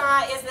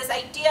Raza, is this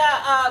idea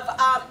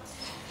of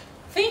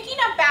thinking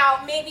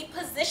about maybe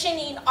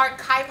positioning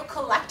archival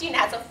collecting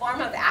as a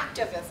form of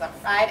activism,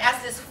 right? As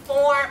this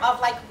form of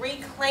like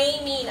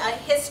reclaiming a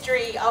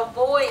history, a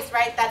voice,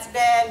 right, that's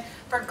been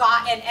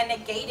forgotten and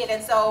negated.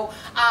 And so,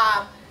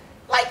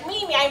 like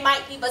Mimi, I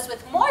might leave us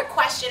with more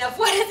question of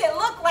what does it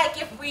look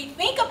like if we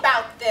think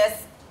about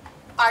this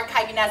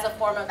archiving as a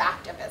form of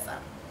activism,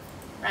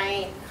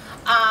 right?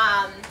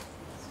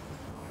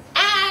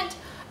 And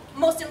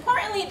most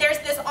importantly, there's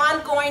this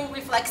ongoing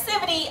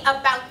reflexivity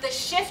about the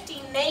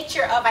shifting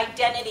nature of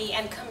identity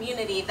and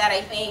community that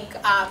I think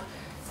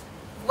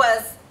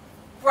was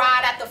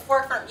brought at the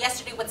forefront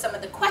yesterday with some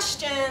of the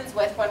questions,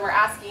 with when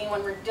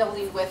we're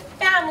dealing with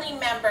family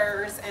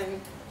members,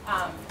 and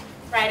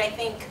right, I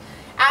think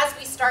as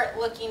we start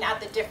looking at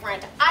the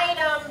different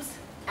items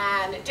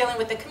and dealing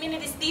with the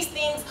communities, these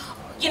things,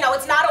 you know,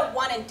 it's not a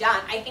one and done.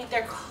 I think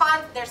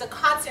there's a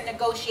constant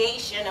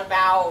negotiation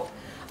about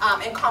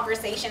and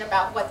conversation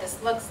about what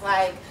this looks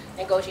like,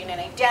 negotiating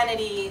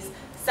identities,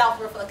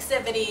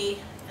 self-reflexivity,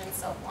 and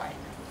so forth.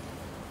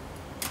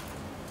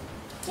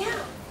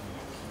 Yeah.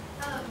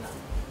 A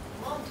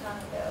long time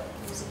ago,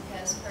 using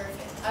Past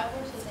Perfect, I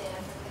went to the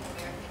African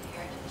American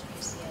Heritage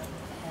Museum,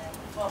 and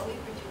what we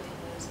were doing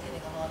was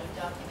getting a lot of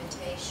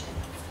documentation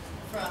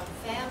from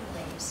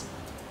families.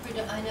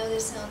 I know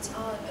this sounds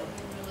odd, but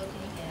we were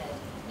looking at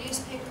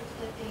newspaper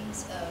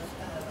clippings of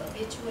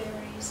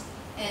obituaries,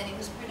 and it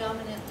was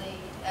predominantly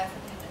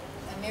African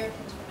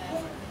Americans from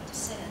African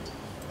descent.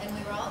 And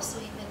we were also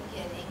even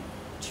getting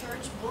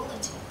church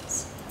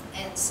bulletins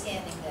and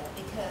scanning them,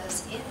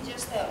 because in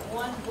just that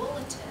one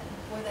bulletin,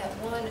 or that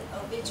one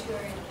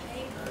obituary in a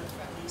paper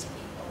from these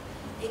people,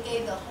 it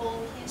gave the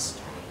whole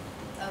history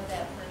of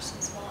that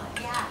person's life.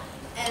 Yeah.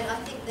 And I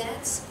think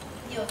that's,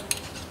 you know,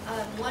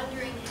 I'm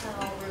wondering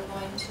how we're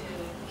going to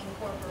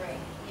incorporate,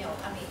 you know,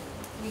 I mean,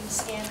 we can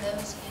scan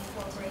those and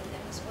incorporate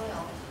them as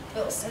well.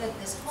 But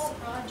this whole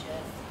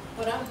project,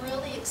 what I'm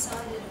really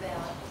excited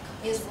about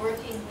is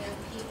working with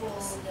people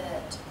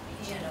that,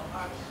 you know,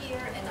 are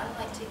here, and I'd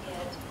like to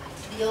get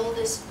the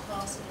oldest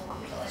possible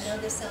people. I know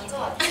this sounds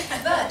odd,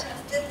 but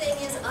the thing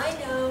is, I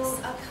know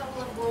a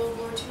couple of World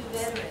War II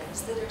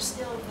veterans that are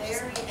still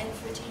very, and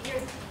for to hear,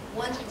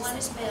 one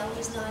is male,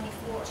 he's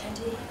 94, and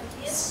to hear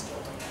his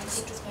story, I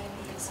think is going to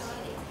be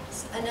exciting.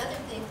 Another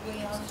thing we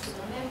ought to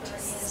remember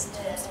is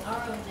that our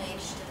own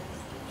nation,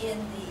 in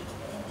the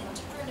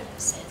turn of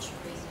the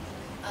century,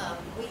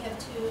 we have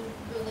two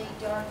really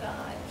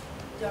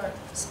dark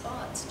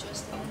spots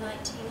just in the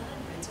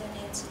 1900s, and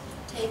it's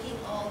taking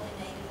all the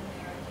Native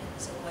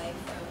Americans away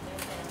from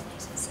their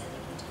families and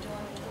sending them to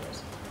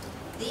dormitories.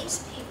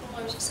 These people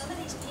are, some of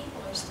these people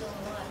are still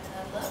alive, and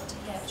I'd love to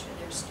capture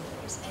their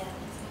stories.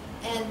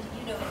 And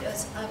you know,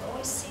 I've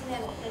always seen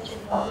that such a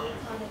negative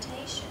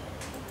connotation.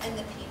 And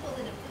the people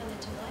that have come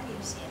into my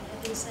museum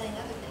have been saying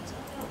other things.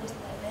 Oh no, it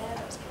wasn't that bad,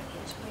 I was getting the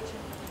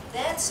education.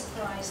 That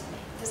surprised me,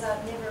 because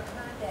I've never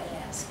heard that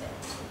aspect.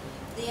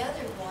 The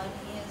other one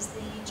is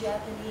the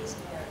Japanese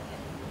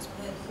Americans.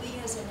 When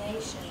we as a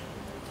nation,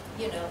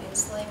 you know,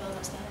 enslaved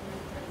almost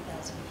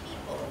 130,000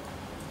 people,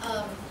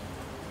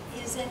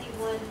 is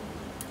anyone,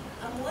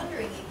 I'm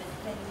wondering even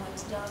if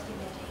anyone's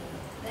documenting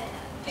that.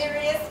 There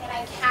is, and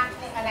I can't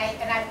think,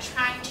 and I'm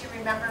trying to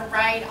remember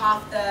right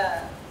off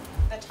the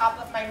top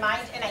of my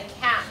mind, and I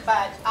can't,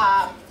 but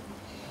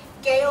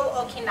Gail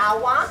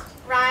Okinawa,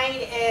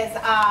 right, is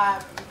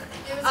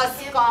a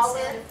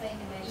scholar.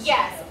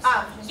 Yes,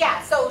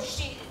 yeah, so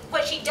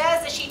what she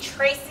does is she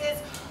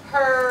traces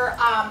her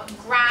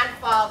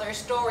grandfather's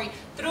story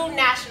through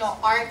National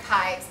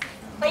Archives,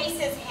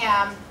 places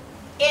him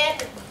in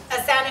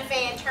a Santa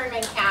Fe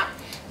internment camp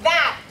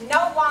that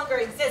no longer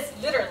exists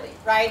literally,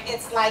 right?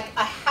 It's like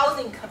a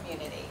housing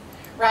community,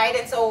 right?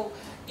 And so,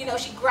 you know,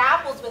 she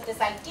grapples with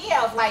this idea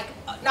of like,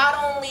 not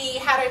only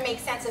how to make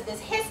sense of this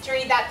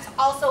history that's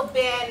also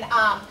been,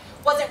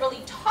 wasn't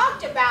really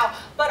talked about,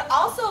 but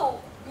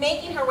also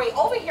making her way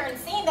over here and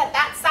seeing that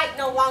that site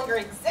no longer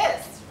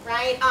exists,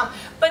 right?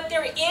 But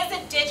there is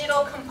a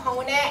digital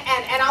component,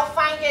 and I'll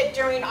find it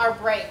during our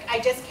break. I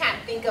just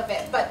can't think of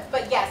it,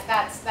 but yes,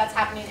 that's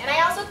happening. And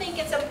I also think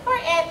it's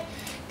important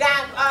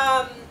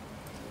that,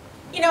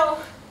 you know,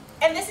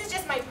 and this is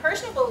just my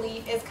personal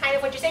belief, is kind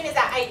of what you're saying, is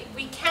that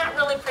we can't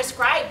really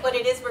prescribe what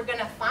it is we're going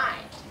to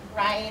find,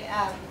 right?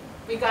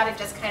 We got to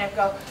just kind of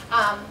go.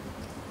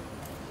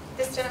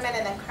 This gentleman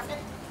and then Carmen.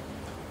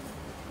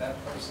 That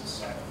place is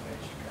Santa Fe.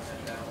 You come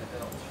in down the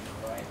hill to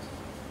your right.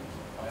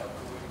 My Uncle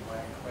Rudy, my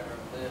Aunt Clara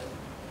lived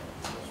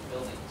in those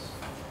buildings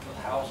with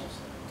houses,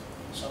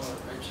 some of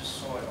the richest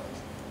soil.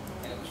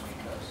 And it was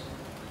because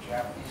the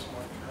Japanese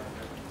weren't turned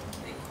there.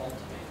 They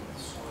cultivated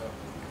the soil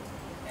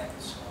and the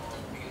soil,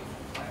 beautiful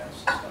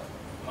plants and stuff.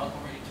 My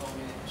Uncle Rudy told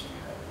me the history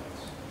of that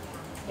place.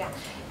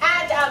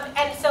 Yeah,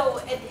 and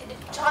so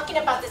talking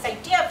about this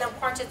idea of the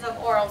importance of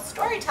oral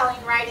storytelling,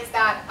 right, is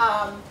that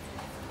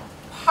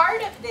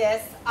part of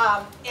this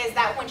is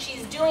that when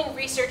she's doing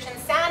research in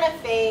Santa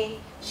Fe,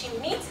 she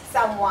meets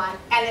someone,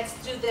 and it's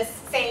through this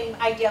same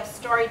idea of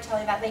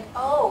storytelling that like,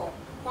 oh,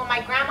 well, my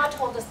grandma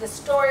told us this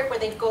story where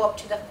they'd go up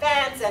to the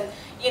fence and,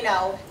 you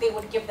know, they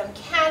would give them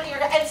candy.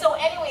 And so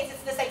anyways,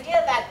 it's this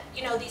idea that,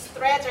 you know, these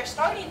threads are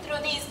starting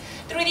through these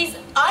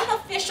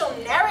unofficial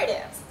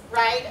narratives,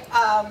 right,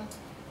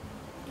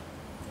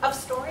 of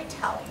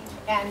storytelling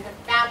and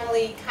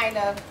family kind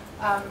of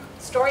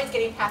stories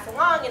getting passed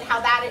along, and how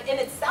that in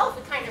itself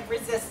it kind of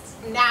resists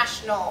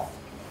national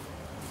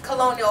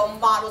colonial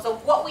models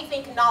of what we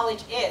think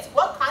knowledge is,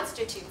 what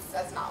constitutes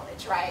as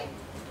knowledge, right?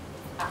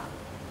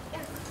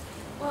 Yeah.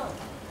 Well,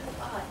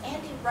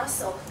 Andy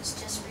Russell, who's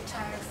just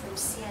retired from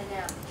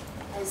CNN,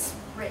 has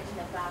written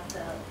about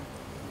the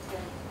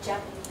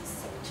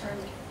Japanese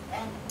internment,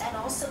 and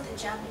also the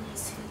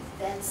Japanese who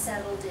then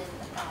settled in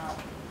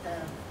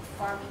the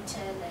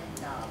Farmington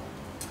and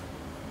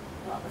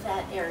well,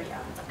 that area.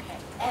 Okay.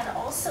 And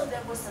also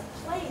there was a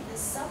play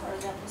this summer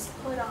that was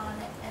put on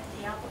at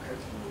the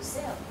Albuquerque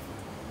Museum,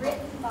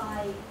 written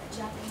by a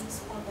Japanese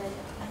woman.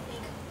 I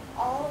think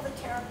all the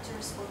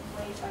characters were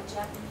played by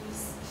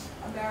Japanese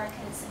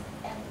Americans,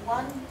 and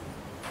one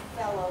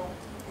fellow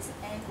is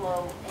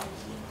Anglo, and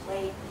he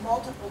played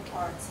multiple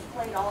parts. He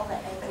played all the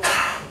Anglo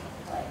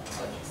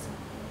plays.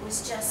 It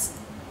was just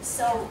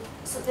so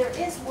there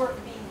is work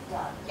being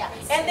done. Yeah,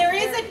 and there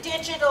is a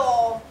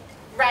digital.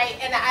 Right,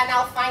 and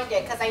I'll find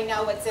it because I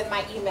know it's in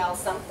my email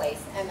someplace,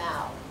 and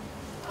I'll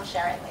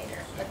share it later.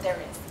 But there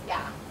is,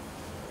 yeah.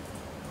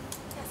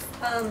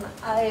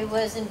 I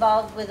was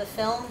involved with a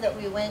film that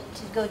we went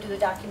to go do a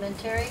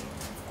documentary,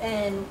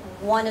 and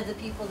one of the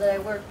people that I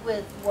worked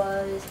with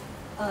was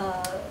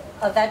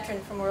a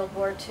veteran from World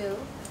War II.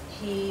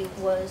 He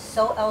was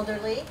so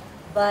elderly,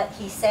 but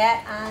he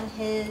sat on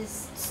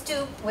his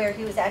stoop where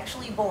he was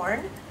actually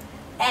born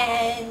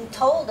and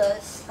told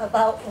us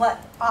about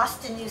what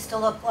Austin used to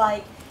look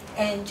like,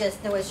 and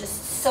there was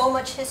just so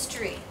much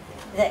history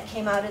that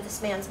came out of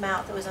this man's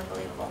mouth. It was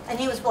unbelievable. And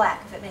he was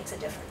black, if it makes a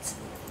difference.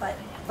 But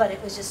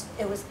it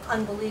was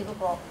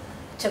unbelievable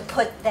to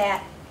put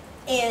that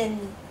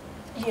in,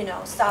 you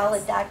know,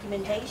 solid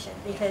documentation,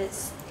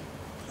 because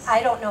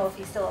I don't know if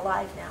he's still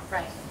alive now.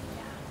 Right.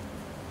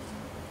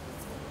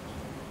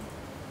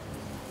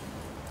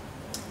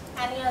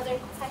 Yeah. Any other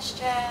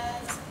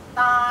questions,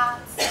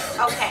 thoughts?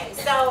 Okay,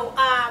 so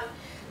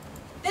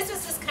this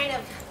was just kind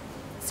of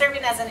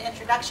serving as an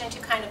introduction to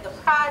kind of the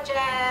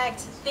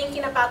project,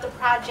 thinking about the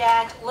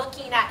project,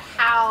 looking at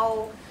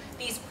how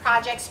these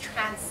projects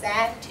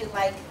transcend to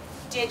like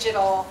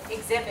digital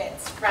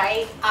exhibits,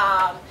 right?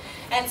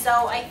 And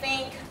so I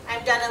think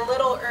I'm done a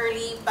little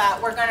early,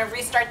 but we're going to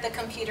restart the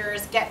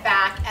computers, get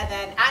back, and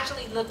then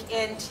actually look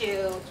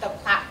into the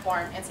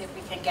platform and see if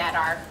we can get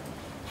our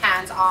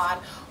hands on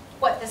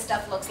what this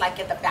stuff looks like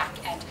at the back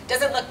end.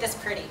 Doesn't look this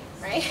pretty,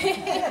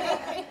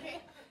 right?